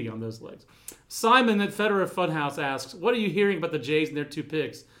putting an 80 on those legs. Simon at Federer Funhouse asks, what are you hearing about the Jays and their 2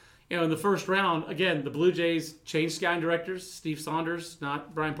 picks? In the first round, again, the Blue Jays changed scouting directors. Steve Saunders,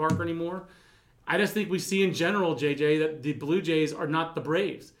 not Brian Parker anymore. I just think we see in general, JJ, that the Blue Jays are not the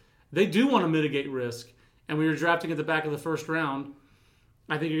Braves. They do want to mitigate risk. And when you're drafting at the back of the first round,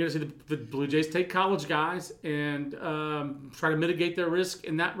 I think you're going to see the Blue Jays take college guys and try to mitigate their risk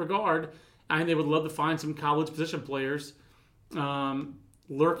in that regard. I think they would love to find some college position players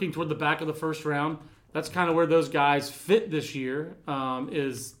lurking toward the back of the first round. That's kind of where those guys fit this year,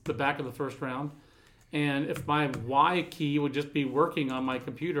 is the back of the first round. And if my Y key would just be working on my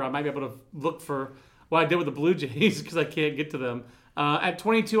computer, I might be able to look for what I did with the Blue Jays because I can't get to them. At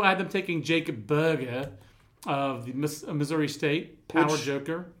 22, I had them taking Jacob Berger of the Missouri State,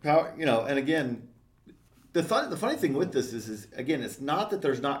 joker. And again, the funny thing with this is again, it's not that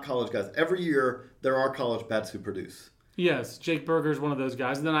there's not college guys. Every year, there are college bats who produce. Yes, Jake Berger is one of those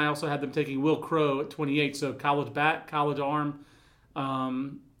guys. And then I also had them taking Will Crow at 28. So college bat, college arm.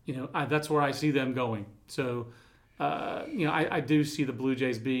 That's where I see them going. So, I do see the Blue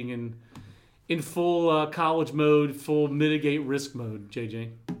Jays being in full college mode, full mitigate risk mode,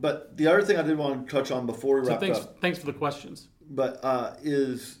 JJ. But the other thing I did want to touch on before we wrap up. Thanks for the questions. But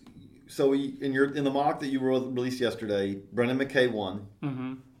in the mock that you released yesterday, Brendan McKay won.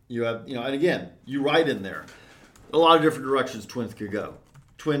 Mm-hmm. You have and again, you write in there a lot of different directions Twins could go.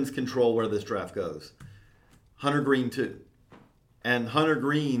 Twins control where this draft goes. Hunter Green too, and Hunter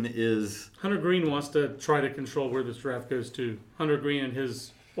Green wants to try to control where this draft goes to. Hunter Green and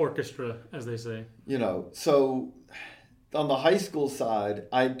his orchestra, as they say. So on the high school side,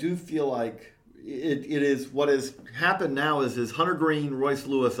 I do feel like it is what has happened now is Hunter Green, Royce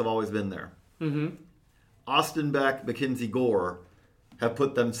Lewis have always been there. Mm-hmm. Austin Beck, Mackenzie Gore have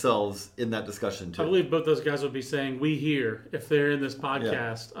put themselves in that discussion too. I believe both those guys would be saying we here if they're in this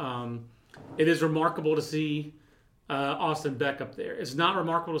podcast. Yeah. It is remarkable to see Austin Beck up there. It's not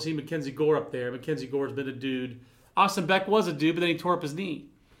remarkable to see Mackenzie Gore up there. Mackenzie Gore's been a dude. Austin Beck was a dude, but then he tore up his knee.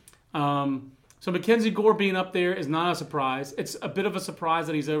 So Mackenzie Gore being up there is not a surprise. It's a bit of a surprise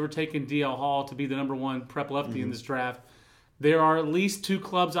that he's overtaken DL Hall to be the number 1 prep lefty in this draft. There are at least 2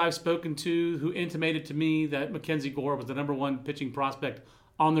 clubs I've spoken to who intimated to me that Mackenzie Gore was the number 1 pitching prospect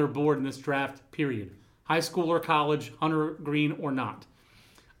on their board in this draft, period. high school or college, Hunter Green or not.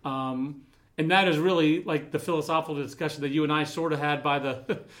 And that is really like the philosophical discussion that you and I sort of had by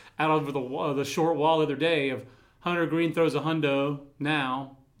the out over the short wall the other day of Hunter Green throws a hundo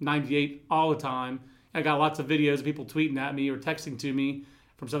now, 98 all the time. I got lots of videos of people tweeting at me or texting to me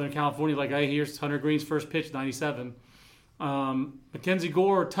from Southern California like, hey, here's Hunter Green's first pitch, 97. Mackenzie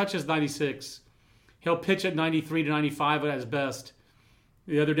Gore touches 96. He'll pitch at 93 to 95 at his best.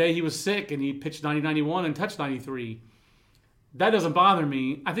 The other day he was sick and he pitched 90-91 and touched 93. That doesn't bother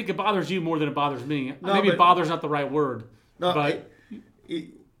me. I think it bothers you more than it bothers me. No, Maybe bothers not the right word. No, but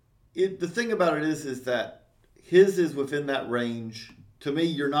the thing about it is that his is within that range. To me,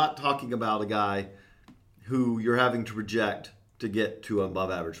 you're not talking about a guy who you're having to reject to get to an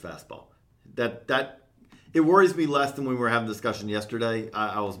above average fastball. That it worries me less than when we were having a discussion yesterday.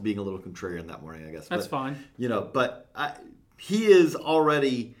 I was being a little contrarian that morning, I guess. That's fine. But he is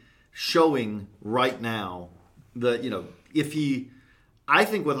already showing right now that, I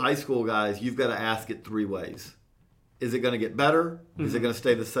think with high school guys, you've got to ask it three ways. Is it going to get better? Mm-hmm. Is it going to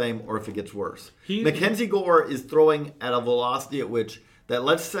stay the same? Or if it gets worse? Mackenzie Gore is throwing at a velocity at which that,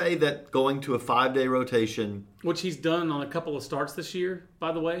 let's say that going to a 5-day rotation. Which he's done on a couple of starts this year,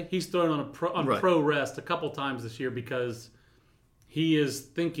 by the way. He's thrown on pro rest a couple times this year because he is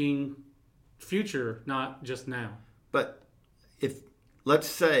thinking future, not just now. But if, let's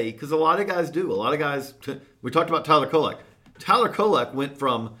say, because a lot of guys do. A lot of guys, we talked about Tyler Kolek. Tyler Kolek went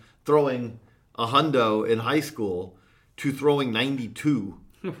from throwing a hundo in high school to throwing 92,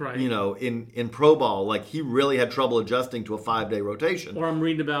 right. In pro ball. Like, he really had trouble adjusting to a 5-day rotation. Or I'm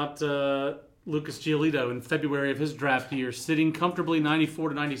reading about Lucas Giolito in February of his draft year, sitting comfortably 94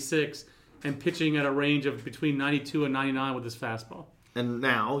 to 96 and pitching at a range of between 92 and 99 with his fastball. And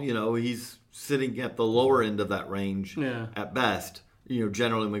now, he's sitting at the lower end of that range at best,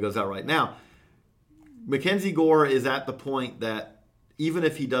 generally when he goes out right now. Mackenzie Gore is at the point that even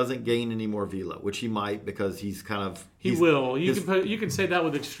if he doesn't gain any more velo, which he might because he's kind of... He will. You can say that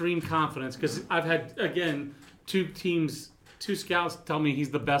with extreme confidence because I've had, again, two scouts tell me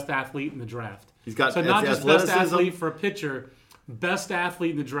he's the best athlete in the draft. He's got so not just best athlete for a pitcher, best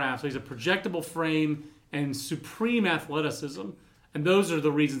athlete in the draft. So he's a projectable frame and supreme athleticism. And those are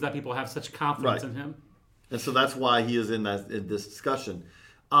the reasons that people have such confidence in him. And so that's why he is in this discussion.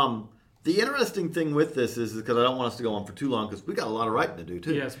 The interesting thing with this is because I don't want us to go on for too long because we got a lot of writing to do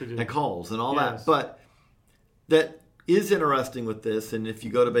too. Yes, we do. And calls and all that. But that is interesting with this. And if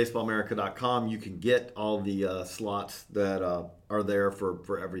you go to baseballamerica.com, you can get all the slots that are there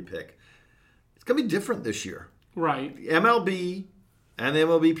for every pick. It's going to be different this year. Right. MLB and the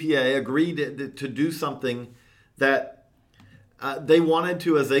MLBPA agreed to do something that they wanted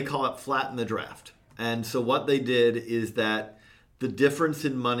to, as they call it, flatten the draft. And so what they did is that the difference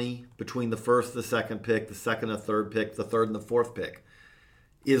in money between the first, the second pick, the second and third pick, the third and the fourth pick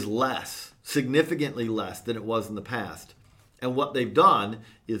is less, significantly less than it was in the past. And what they've done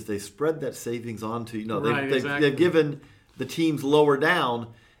is they spread that savings onto, they've given the teams lower down.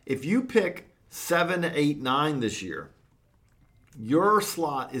 If you pick 7, 8, 9 this year, your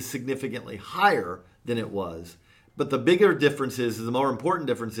slot is significantly higher than it was. But the bigger difference is the more important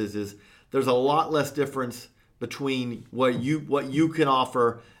difference is there's a lot less difference between what you can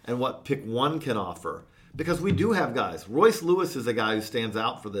offer and what pick one can offer. Because we do have guys. Royce Lewis is a guy who stands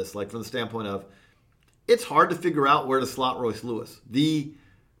out for this, like from the standpoint of it's hard to figure out where to slot Royce Lewis. The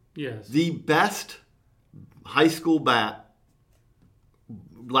best high school bat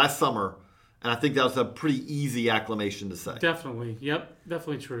last summer, and I think that was a pretty easy acclamation to say. Definitely. Yep.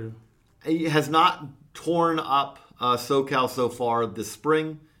 Definitely true. He has not torn up SoCal so far this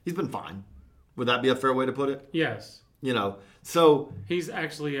spring. He's been fine. Would that be a fair way to put it? Yes. So he's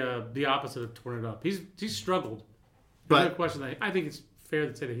actually the opposite of torn it up. He's struggled. There's no question that I think it's fair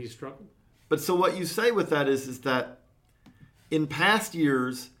to say that he's struggled. But so what you say with that is that in past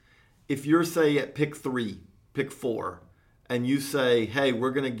years, if you're say at pick 3, pick 4, and you say, hey,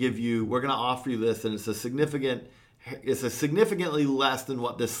 we're going to offer you this, and it's a significantly less than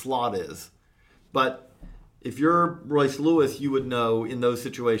what this slot is. But if you're Royce Lewis, you would know in those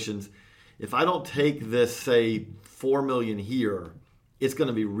situations, if I don't take this, say, $4 million here, it's going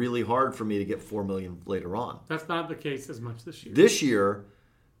to be really hard for me to get $4 million later on. That's not the case as much this year. This year,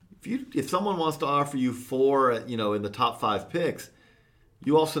 if someone wants to offer you 4, in the top 5 picks,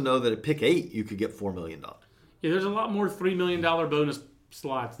 you also know that at pick 8 you could get $4 million. Yeah, there's a lot more $3 million bonus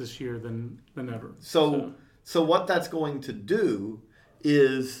slots this year than ever. So what that's going to do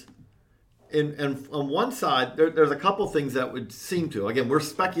is, and on one side, there's a couple things that would seem to. Again, we're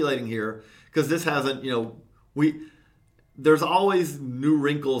speculating here because this hasn't, there's always new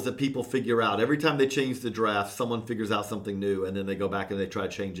wrinkles that people figure out. Every time they change the draft, someone figures out something new, and then they go back and they try to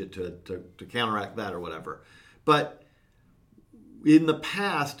change it to counteract that or whatever. But in the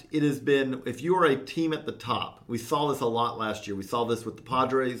past, it has been, if you are a team at the top, we saw this a lot last year. We saw this with the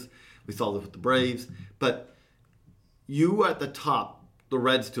Padres. We saw this with the Braves. But you at the top, the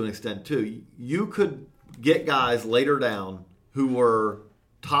Reds to an extent too, you could get guys later down who were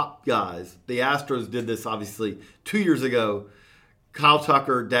top guys. The Astros did this, obviously, 2 years ago. Kyle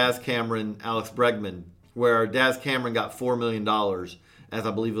Tucker, Daz Cameron, Alex Bregman, where Daz Cameron got $4 million, as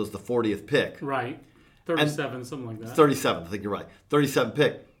I believe it was the 40th pick. Right. 37, something like that. 37, I think you're right. 37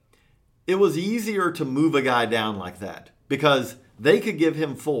 pick. It was easier to move a guy down like that because they could give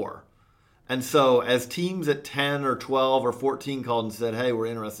him 4. And so as teams at 10 or 12 or 14 called and said, hey, we're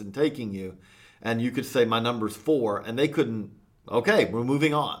interested in taking you, and you could say my number's 4, and they couldn't, okay, we're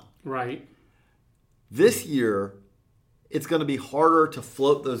moving on. Right. This year, it's going to be harder to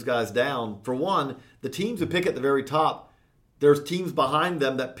float those guys down. For one, the teams who pick at the very top, there's teams behind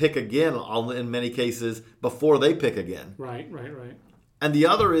them that pick again in many cases before they pick again. Right. And the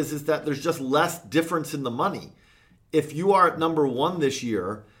other is that there's just less difference in the money. If you are at number 1 this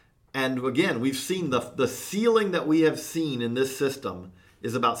year, and again, we've seen the ceiling that we have seen in this system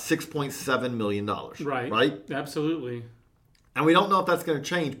is about $6.7 million. Right? Absolutely. And we don't know if that's going to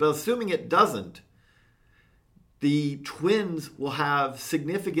change, but assuming it doesn't, the Twins will have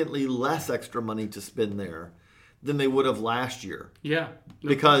significantly less extra money to spend there than they would have last year. Yeah.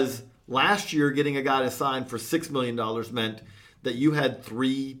 Because last year, getting a guy to sign for $6 million meant that you had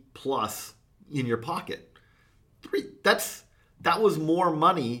 3+ in your pocket. 3. That was more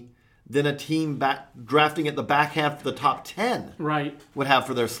money than a team drafting at the back half of the top 10 would have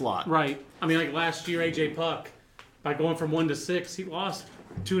for their slot. Right. I mean, like last year, A.J. Puck, by going from 1 to 6, he lost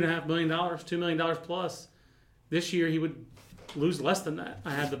 $2.5 million, $2 million plus. This year, he would lose less than that.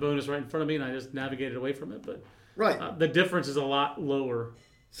 I had the bonus right in front of me, and I just navigated away from it. But the difference is a lot lower.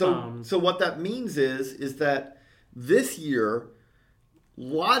 So what that means is that this year,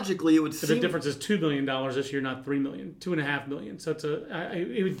 logically, it would seem... The difference is $2 million this year, not $3 million, $2.5 million. So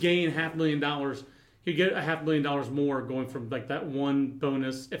it would gain $500,000. He'd get $500,000 more going from like that one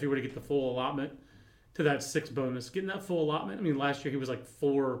bonus if he were to get the full allotment to that 6 bonus. Getting that full allotment. I mean, last year he was like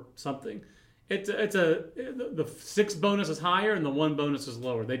 4 something. The 6 bonus is higher and the 1 bonus is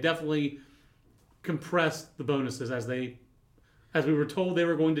lower. They definitely compressed the bonuses as we were told they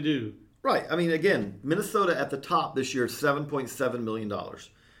were going to do. Right. I mean, again, Minnesota at the top this year is $7.7 million,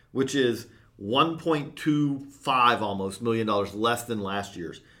 which is $1.25 almost million less than last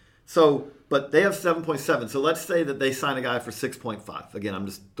year's. So, but they have 7.7. So let's say that they sign a guy for 6.5. Again, I'm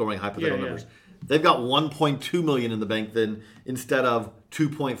just throwing hypothetical numbers. They've got 1.2 million in the bank then instead of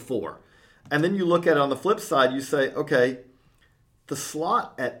 2.4. And then you look at it on the flip side, you say, okay, the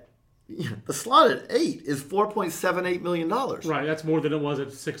slot at 8 is $4.78 million. Right, that's more than it was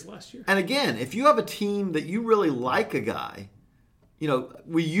at 6 last year. And again, if you have a team that you really like a guy,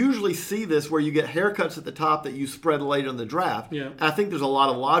 we usually see this where you get haircuts at the top that you spread later in the draft. Yeah. And I think there's a lot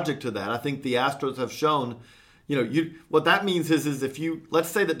of logic to that. I think the Astros have shown, what that means is if you, let's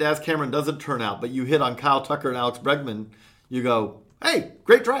say that Daz Cameron doesn't turn out, but you hit on Kyle Tucker and Alex Bregman, you go, hey,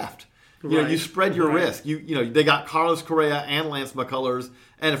 great draft. You spread your risk. They got Carlos Correa and Lance McCullers,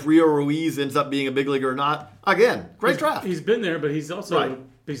 and if Rio Ruiz ends up being a big leaguer or not, again, great draft. He's been there, but he's also having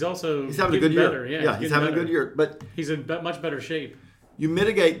a good better. year. Yeah, he's having a good year, but he's in much better shape. You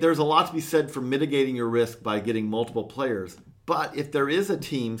mitigate. There's a lot to be said for mitigating your risk by getting multiple players. But if there is a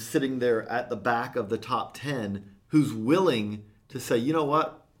team sitting there at the back of the top 10 who's willing to say, you know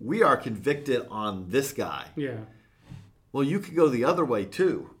what, we are convicted on this guy. Yeah. Well, you could go the other way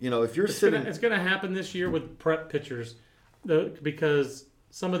too. If you're sitting, it's going to happen this year with prep pitchers, because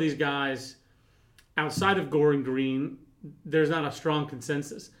some of these guys, outside of Gore and Green, there's not a strong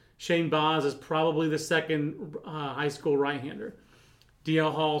consensus. Shane Baz is probably the second high school right-hander.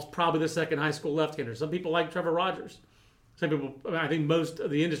 DL Hall's probably the second high school left-hander. Some people like Trevor Rogers. Some people, I think most of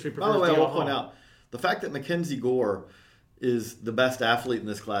the industry prefers DL Hall. By the way, I will point out the fact that Mackenzie Gore is the best athlete in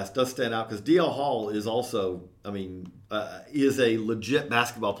this class does stand out because DL Hall is also, is a legit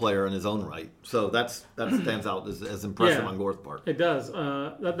basketball player in his own right. So that stands out as impressive on Gore's part. It does.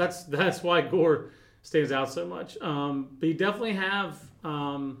 That's why Gore stands out so much. But you definitely have,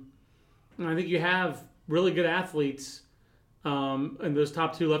 I think you have really good athletes in those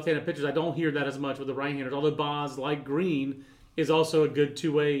top 2 left-handed pitchers. I don't hear that as much with the right-handers. Although Baz, like Green, is also a good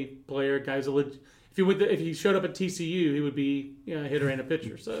two-way player. Guy's if he showed up at TCU, he would be a hitter and a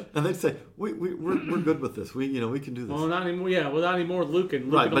pitcher. So and they'd say we're good with this. We can do this. Well, not anymore. Yeah, well, not anymore. Lucan.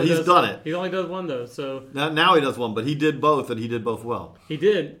 Right, but he's done it. He only does one though. So now he does one, but he did both, and he did both well. He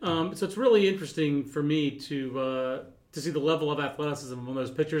did. So it's really interesting for me to see the level of athleticism among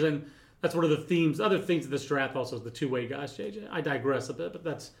those pitchers, and that's one of the themes. Other things of this draft also is the two-way guys. JJ, I digress a bit,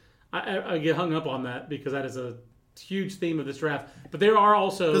 but I get hung up on that because that is a huge theme of this draft. But there are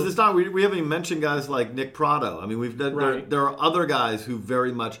also because it's not we haven't even mentioned guys like Nick Prado. I mean, there are other guys who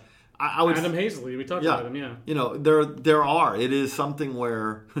very much. I would Adam Hazley. We talked about him. Yeah. There are. It is something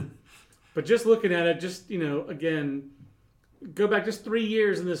where. But just looking at it, again, go back just 3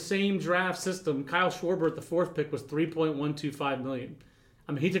 years in the same draft system. Kyle Schwarber at the 4th pick was $3.125 million.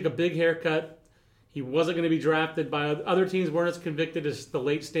 I mean, he took a big haircut. He wasn't going to be drafted by other teams. Weren't as convicted as the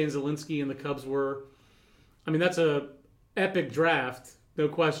late Stan Zielinski and the Cubs were. I mean, that's a epic draft, no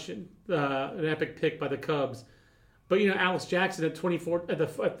question. An epic pick by the Cubs. But Alex Jackson at 24 at the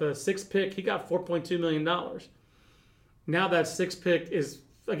 6th pick, he got $4.2 million. Now that 6th pick is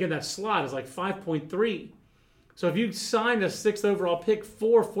again that slot is like 5.3. So if you signed a 6th overall pick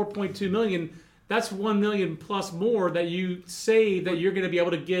for $4.2 million, that's $1 million plus more that you say that you're going to be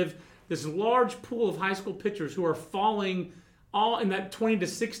able to give this large pool of high school pitchers who are falling all in that 20 to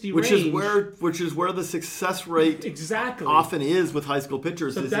 60 which range. Which is where the success rate exactly often is with high school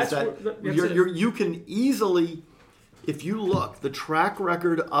pitchers. So You can easily, if you look, the track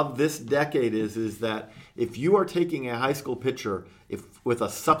record of this decade is that if you are taking a high school pitcher with a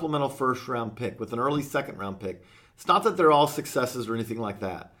supplemental first round pick, with an early second round pick, it's not that they're all successes or anything like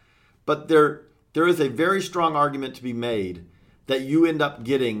that, but there is a very strong argument to be made that you end up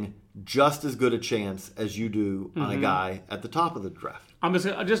getting just as good a chance as you do on a guy at the top of the draft. I'm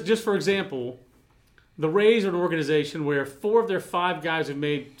just for example, the Rays are an organization where 4 of their 5 guys who've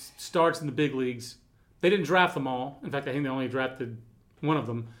made starts in the big leagues, they didn't draft them all. In fact, I think they only drafted one of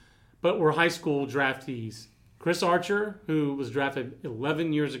them, but were high school draftees. Chris Archer, who was drafted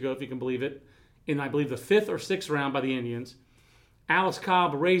 11 years ago, if you can believe it, in I believe the 5th or 6th round by the Indians. Alex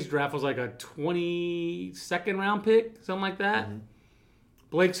Cobb, Rays draft was like a 22nd round pick, something like that. Mm-hmm.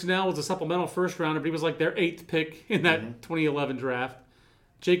 Blake Snell was a supplemental first rounder, but he was like their 8th pick in that 2011 draft.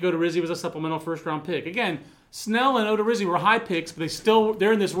 Jake Odorizzi was a supplemental first round pick. Again, Snell and Odorizzi were high picks, but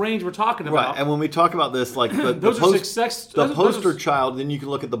they're in this range we're talking about. Right, and when we talk about this, like the poster child, then you can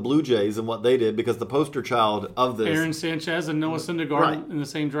look at the Blue Jays and what they did, because the poster child of this, Aaron Sanchez and Noah Syndergaard in the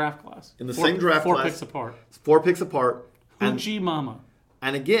same draft class. In the same draft class. 4 picks apart. 4 picks apart. Hoochie mama.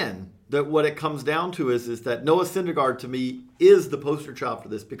 And again, what it comes down to is that Noah Syndergaard, to me, is the poster child for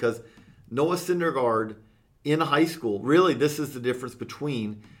this, because Noah Syndergaard in high school, really this is the difference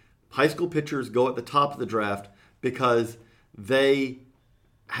between high school pitchers go at the top of the draft because they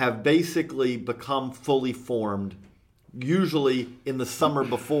have basically become fully formed, usually in the summer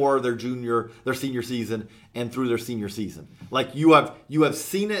before their senior season and through their senior season. Like you have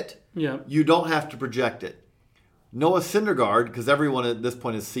seen it, you don't have to project it. Noah Syndergaard, because everyone at this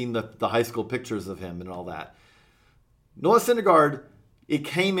point has seen the high school pictures of him and all that. Noah Syndergaard, it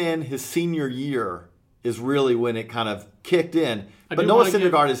came in his senior year is really when it kind of kicked in. But Noah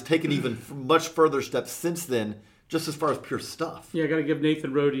Syndergaard has taken even much further steps since then, just as far as pure stuff. Yeah, I got to give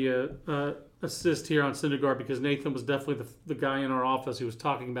Nathan Rohde a assist here on Syndergaard, because Nathan was definitely the guy in our office who was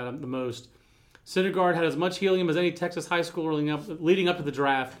talking about him the most. Syndergaard had as much helium as any Texas high school leading up to the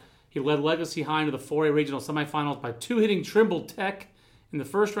draft. He led Legacy High into the 4A regional semifinals by 2-hitting Trimble Tech in the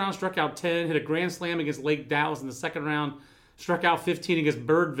first round, struck out 10, hit a grand slam against Lake Dallas in the second round, struck out 15 against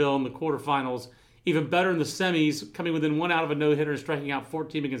Birdville in the quarterfinals. Even better in the semis, coming within 1 out of a no-hitter and striking out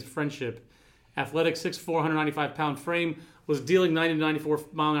 14 against Friendship. Athletic 6'4", 195-pound frame, was dealing 90 to 94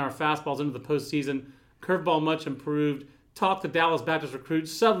 mile-an-hour fastballs into the postseason. Curveball much improved. Talked to Dallas Baptist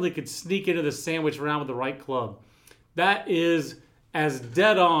recruits. Suddenly could sneak into the sandwich round with the right club. That is as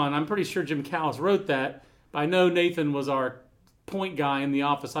dead on. I'm pretty sure Jim Callis wrote that. But I know Nathan was our point guy in the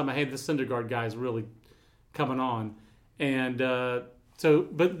office. I'm like, hey, this Syndergaard guy is really coming on. And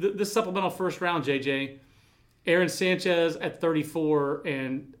but this supplemental first round, JJ, Aaron Sanchez at 34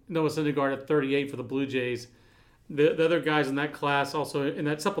 and Noah Syndergaard at 38 for the Blue Jays. The other guys in that class also, in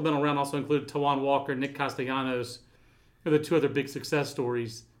that supplemental round, also included Tawan Walker, Nick Castellanos, are the 2 other big success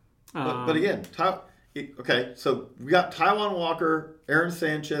stories. But again, okay, so we got Tawan Walker, Aaron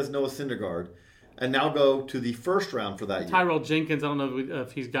Sanchez, Noah Syndergaard, and now go to the first round for that year. Tyrell Jenkins, I don't know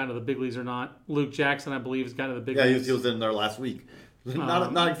if he's gotten to the big leagues or not. Luke Jackson, I believe, has gotten to the big leagues. Yeah, he was in there last week.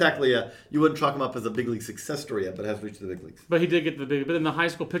 Not exactly you wouldn't chalk him up as a big league success story yet, but has reached the big leagues. But he did get to the big. But in the high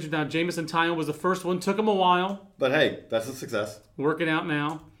school pitcher now, Jamison Tyon was the first one. Took him a while. But hey, that's a success. Working out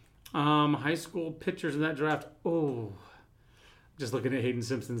now. High school pitchers in that draft. Oh, just looking at Hayden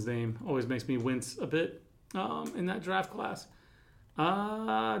Simpson's name always makes me wince a bit in that draft class.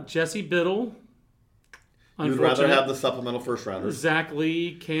 Jesse Biddle. You'd rather have the supplemental first rounders. Zach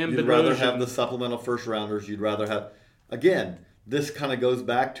Lee, Cam You'd Bedrosian. rather have the supplemental first rounders. You'd rather have, again, this kind of goes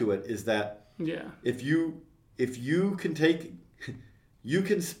back to it, is that if you can take, you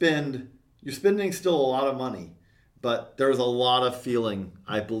can spend, you're spending still a lot of money, but there's a lot of feeling,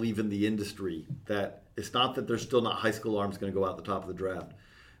 I believe, in the industry that it's not that there's still not high school arms going to go out the top of the draft,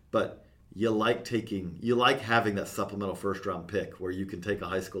 but you like having that supplemental first round pick where you can take a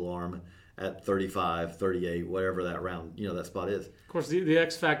high school arm at 35, 38, whatever that round, that spot is. Of course, the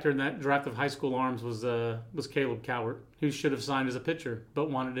X factor in that draft of high school arms was Caleb Cowart, who should have signed as a pitcher but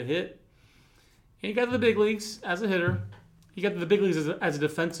wanted to hit. And he got to the big leagues as a hitter. He got to the big leagues as a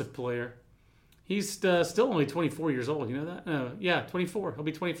defensive player. He's still only 24 years old. You know that? 24. He'll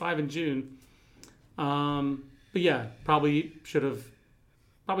be 25 in June. But yeah, probably should have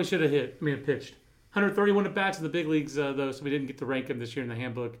pitched. 131 at bats in the big leagues though, so we didn't get to rank him this year in the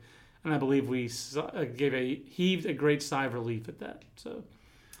handbook. And I believe we heaved a great sigh of relief at that. So,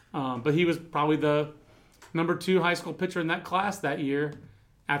 but he was probably the number 2 high school pitcher in that class that year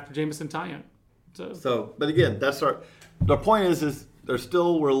after Jameson Taillon. So, but again, the point is we're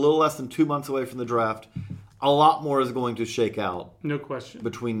a little less than 2 months away from the draft. A lot more is going to shake out. No question.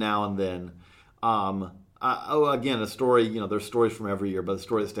 Between now and then. Again, a story, there's stories from every year, but the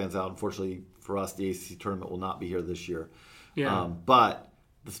story that stands out, unfortunately for us, the ACC tournament will not be here this year. Yeah. But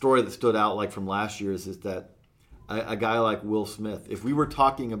the story that stood out, like from last year, is that a guy like Will Smith, if we were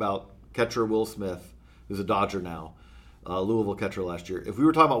talking about catcher Will Smith, who's a Dodger now, Louisville catcher last year, if we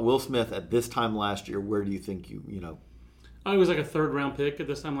were talking about Will Smith at this time last year, where do you think he was like a 3rd round pick at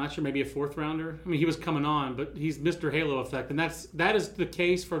this time last year, maybe a 4th rounder. I mean, he was coming on, but he's Mr. Halo effect, and that is the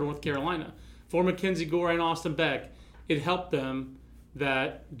case for North Carolina. For Mackenzie Gore and Austin Beck, it helped them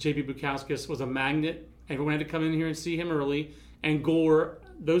that J.B. Bukauskas was a magnet. Everyone had to come in here and see him early. And Gore,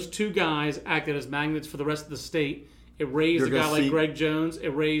 those 2 guys acted as magnets for the rest of the state. It raised a guy like Greg Jones. It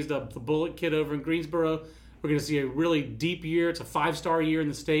raised the Bullet kid over in Greensboro. We're going to see a really deep year. It's a 5-star year in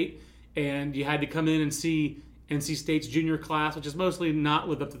the state. And you had to come in and see NC State's junior class, which has mostly not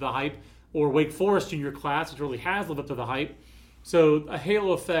lived up to the hype, or Wake Forest junior class, which really has lived up to the hype. So a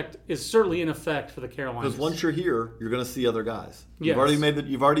halo effect is certainly in effect for the Carolinas. Because once you're here, you're going to see other guys. Yes. You've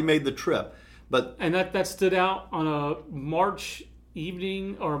already made the trip. And that stood out on a March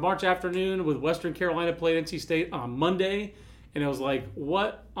evening or March afternoon with Western Carolina played NC State on Monday. And it was like,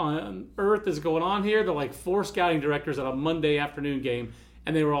 what on earth is going on here? They're like 4 scouting directors at a Monday afternoon game.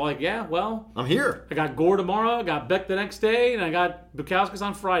 And they were all like, yeah, well, I'm here. I got Gore tomorrow, I got Beck the next day, and I got Bukauskas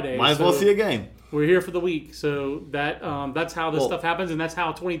on Friday. Might as well see a game. We're here for the week. So that's how this stuff happens, and that's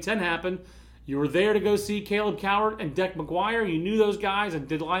how 2010 happened. You were there to go see Caleb Cowart and Deck McGuire. You knew those guys, and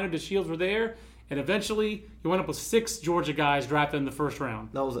Delino DeShields were there. And eventually, you went up with 6 Georgia guys drafted in the first round.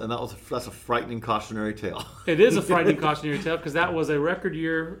 That's a frightening cautionary tale. It is a frightening cautionary tale because that was a record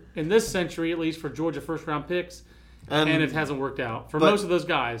year in this century, at least for Georgia first-round picks. And it hasn't worked out for most of those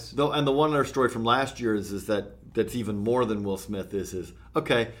guys. And the one other story from last year is that's even more than Will Smith is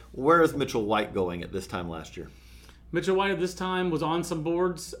okay, where is Mitchell White going at this time last year? Mitchell White at this time was on some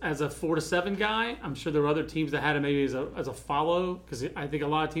boards as a 4 to 7 guy. I'm sure there were other teams that had him maybe as a follow because I think a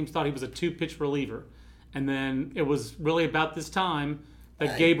lot of teams thought he was a 2-pitch reliever. And then it was really about this time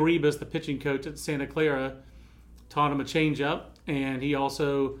that Gabe Rebus, the pitching coach at Santa Clara, taught him a changeup, and he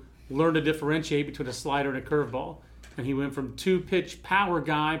also learned to differentiate between a slider and a curveball. And he went from 2-pitch power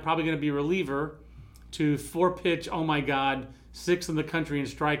guy, probably going to be a reliever, to 4-pitch, oh my God, 6th in the country in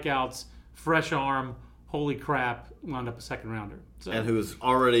strikeouts, fresh arm, holy crap, wound up a 2nd rounder. So, and who's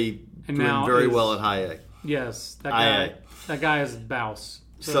already doing very well at high A. Yes, that guy is Bouse.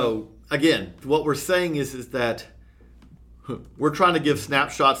 So again, what we're saying is that we're trying to give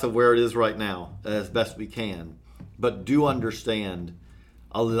snapshots of where it is right now as best we can, but do understand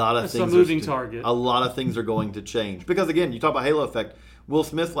a lot of things. It's a moving target. A lot of things are going to change because again, you talk about halo effect. Will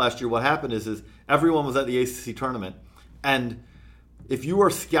Smith last year, what happened is everyone was at the ACC tournament, and if you are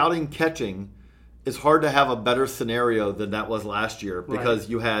scouting catching, it's hard to have a better scenario than that was last year because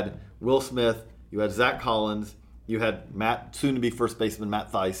you had Will Smith, you had Zach Collins, you had soon-to-be first baseman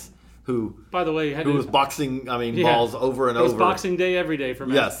Matt Theis, who, by the way, was boxing, balls over and over. It was boxing day every day for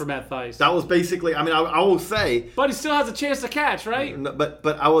Matt Theis. That was basically, I will say... But he still has a chance to catch, right? But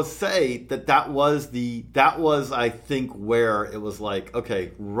I will say that was, I think, where it was like,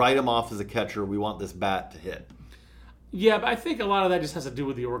 okay, write him off as a catcher. We want this bat to hit. Yeah, but I think a lot of that just has to do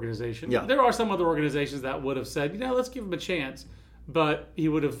with the organization. Yeah. There are some other organizations that would have said, let's give him a chance. But he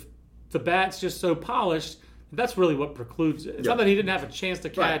would have the bat's just so polished. That's really what precludes it. It's not that he didn't have a chance to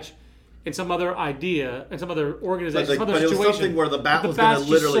catch in some other idea, in some other organization, some other situation. But it was something where the bat was going to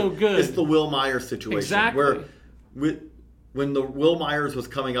literally... so good. It's the Will Myers situation. Exactly. Where when the Will Myers was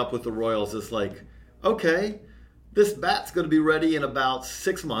coming up with the Royals, it's like, okay, this bat's going to be ready in about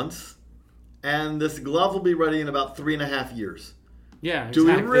 6 months, and this glove will be ready in about 3.5 years. Yeah,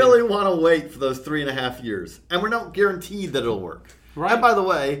 exactly. Do we really want to wait for those 3.5 years? And we're not guaranteed that it'll work. Right. And by the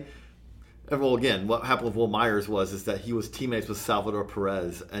way... Well, again, what happened with Will Myers is that he was teammates with Salvador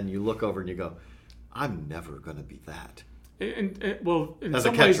Perez, and you look over and you go, I'm never going to be that.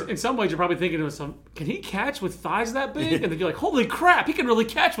 In some ways, you're probably thinking of some. Can he catch with thighs that big? And then you're like, holy crap, he can really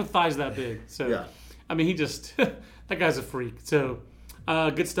catch with thighs that big. So, yeah. I mean, he just that guy's a freak. So,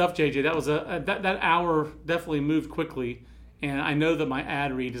 good stuff, JJ. That was that hour definitely moved quickly, and I know that my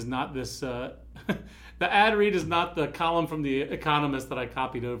ad read is not this. The ad read is not the column from The Economist that I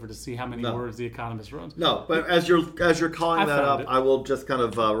copied over to see how many words The Economist runs. No, but as you're calling that up, I will just kind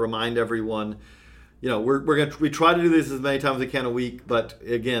of remind everyone. We try to do this as many times as we can a week, but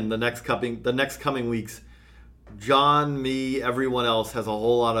again, the next coming weeks, John, me, everyone else has a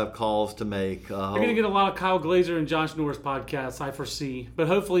whole lot of calls to make. You're going to get a lot of Kyle Glazer and Josh Norris podcasts, I foresee. But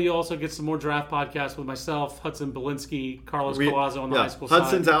hopefully you also get some more draft podcasts with myself, Hudson Belinsky, Carlos Collazo on the high school side.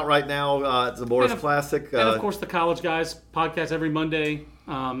 Hudson's out right now. It's the Morris Classic. And of course the College Guys podcast every Monday.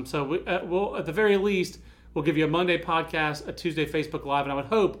 So we'll at the very least, we'll give you a Monday podcast, a Tuesday Facebook Live, and I would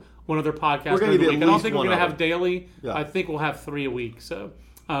hope one other podcast during the week. I don't think we're going to have daily. Yeah. I think we'll have 3 a week. So...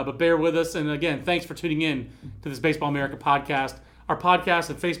 but bear with us. And again, thanks for tuning in to this Baseball America podcast. Our podcast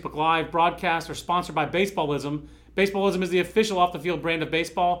and Facebook Live broadcasts are sponsored by Baseballism. Baseballism is the official off-the-field brand of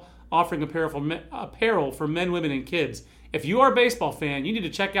baseball, offering apparel for men, women, and kids. If you are a baseball fan, you need to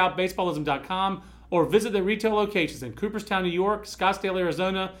check out baseballism.com or visit their retail locations in Cooperstown, New York, Scottsdale,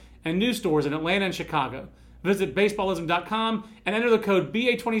 Arizona, and new stores in Atlanta and Chicago. Visit baseballism.com and enter the code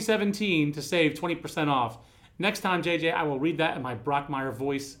BA2017 to save 20% off. Next time, JJ, I will read that in my Brockmeyer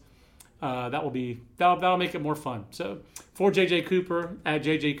voice. That'll make it more fun. So, for JJ Cooper at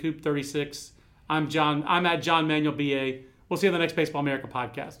JJCoop36, I'm at John Manuel BA. We'll see you on the next Baseball America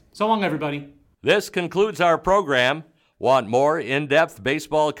podcast. So long, everybody. This concludes our program. Want more in-depth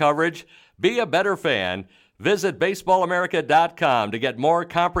baseball coverage? Be a better fan. Visit baseballamerica.com to get more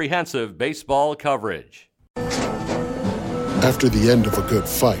comprehensive baseball coverage. After the end of a good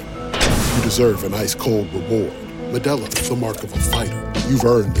fight, you deserve an ice-cold reward. Modelo, the mark of a fighter. You've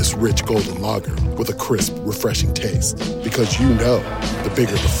earned this rich golden lager with a crisp, refreshing taste. Because you know, the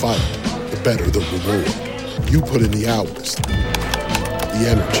bigger the fight, the better the reward. You put in the hours, the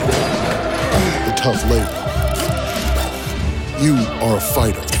energy, the tough labor. You are a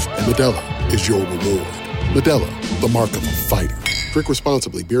fighter, and Modelo is your reward. Modelo, the mark of a fighter. Drink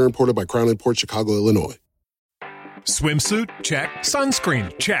responsibly. Beer imported by Crown Imports, Chicago, Illinois. Swimsuit? Check.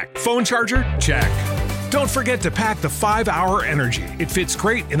 Sunscreen? Check. Phone charger? Check. Don't forget to pack the 5-Hour Energy. It fits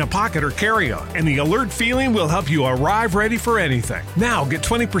great in a pocket or carry-on, and the alert feeling will help you arrive ready for anything. Now get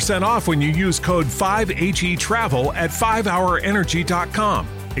 20% off when you use code 5HETRAVEL at 5hourenergy.com.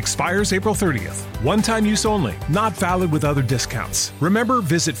 Expires April 30th. One-time use only. Not valid with other discounts. Remember,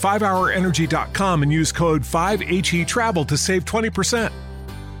 visit 5hourenergy.com and use code 5HETRAVEL to save 20%.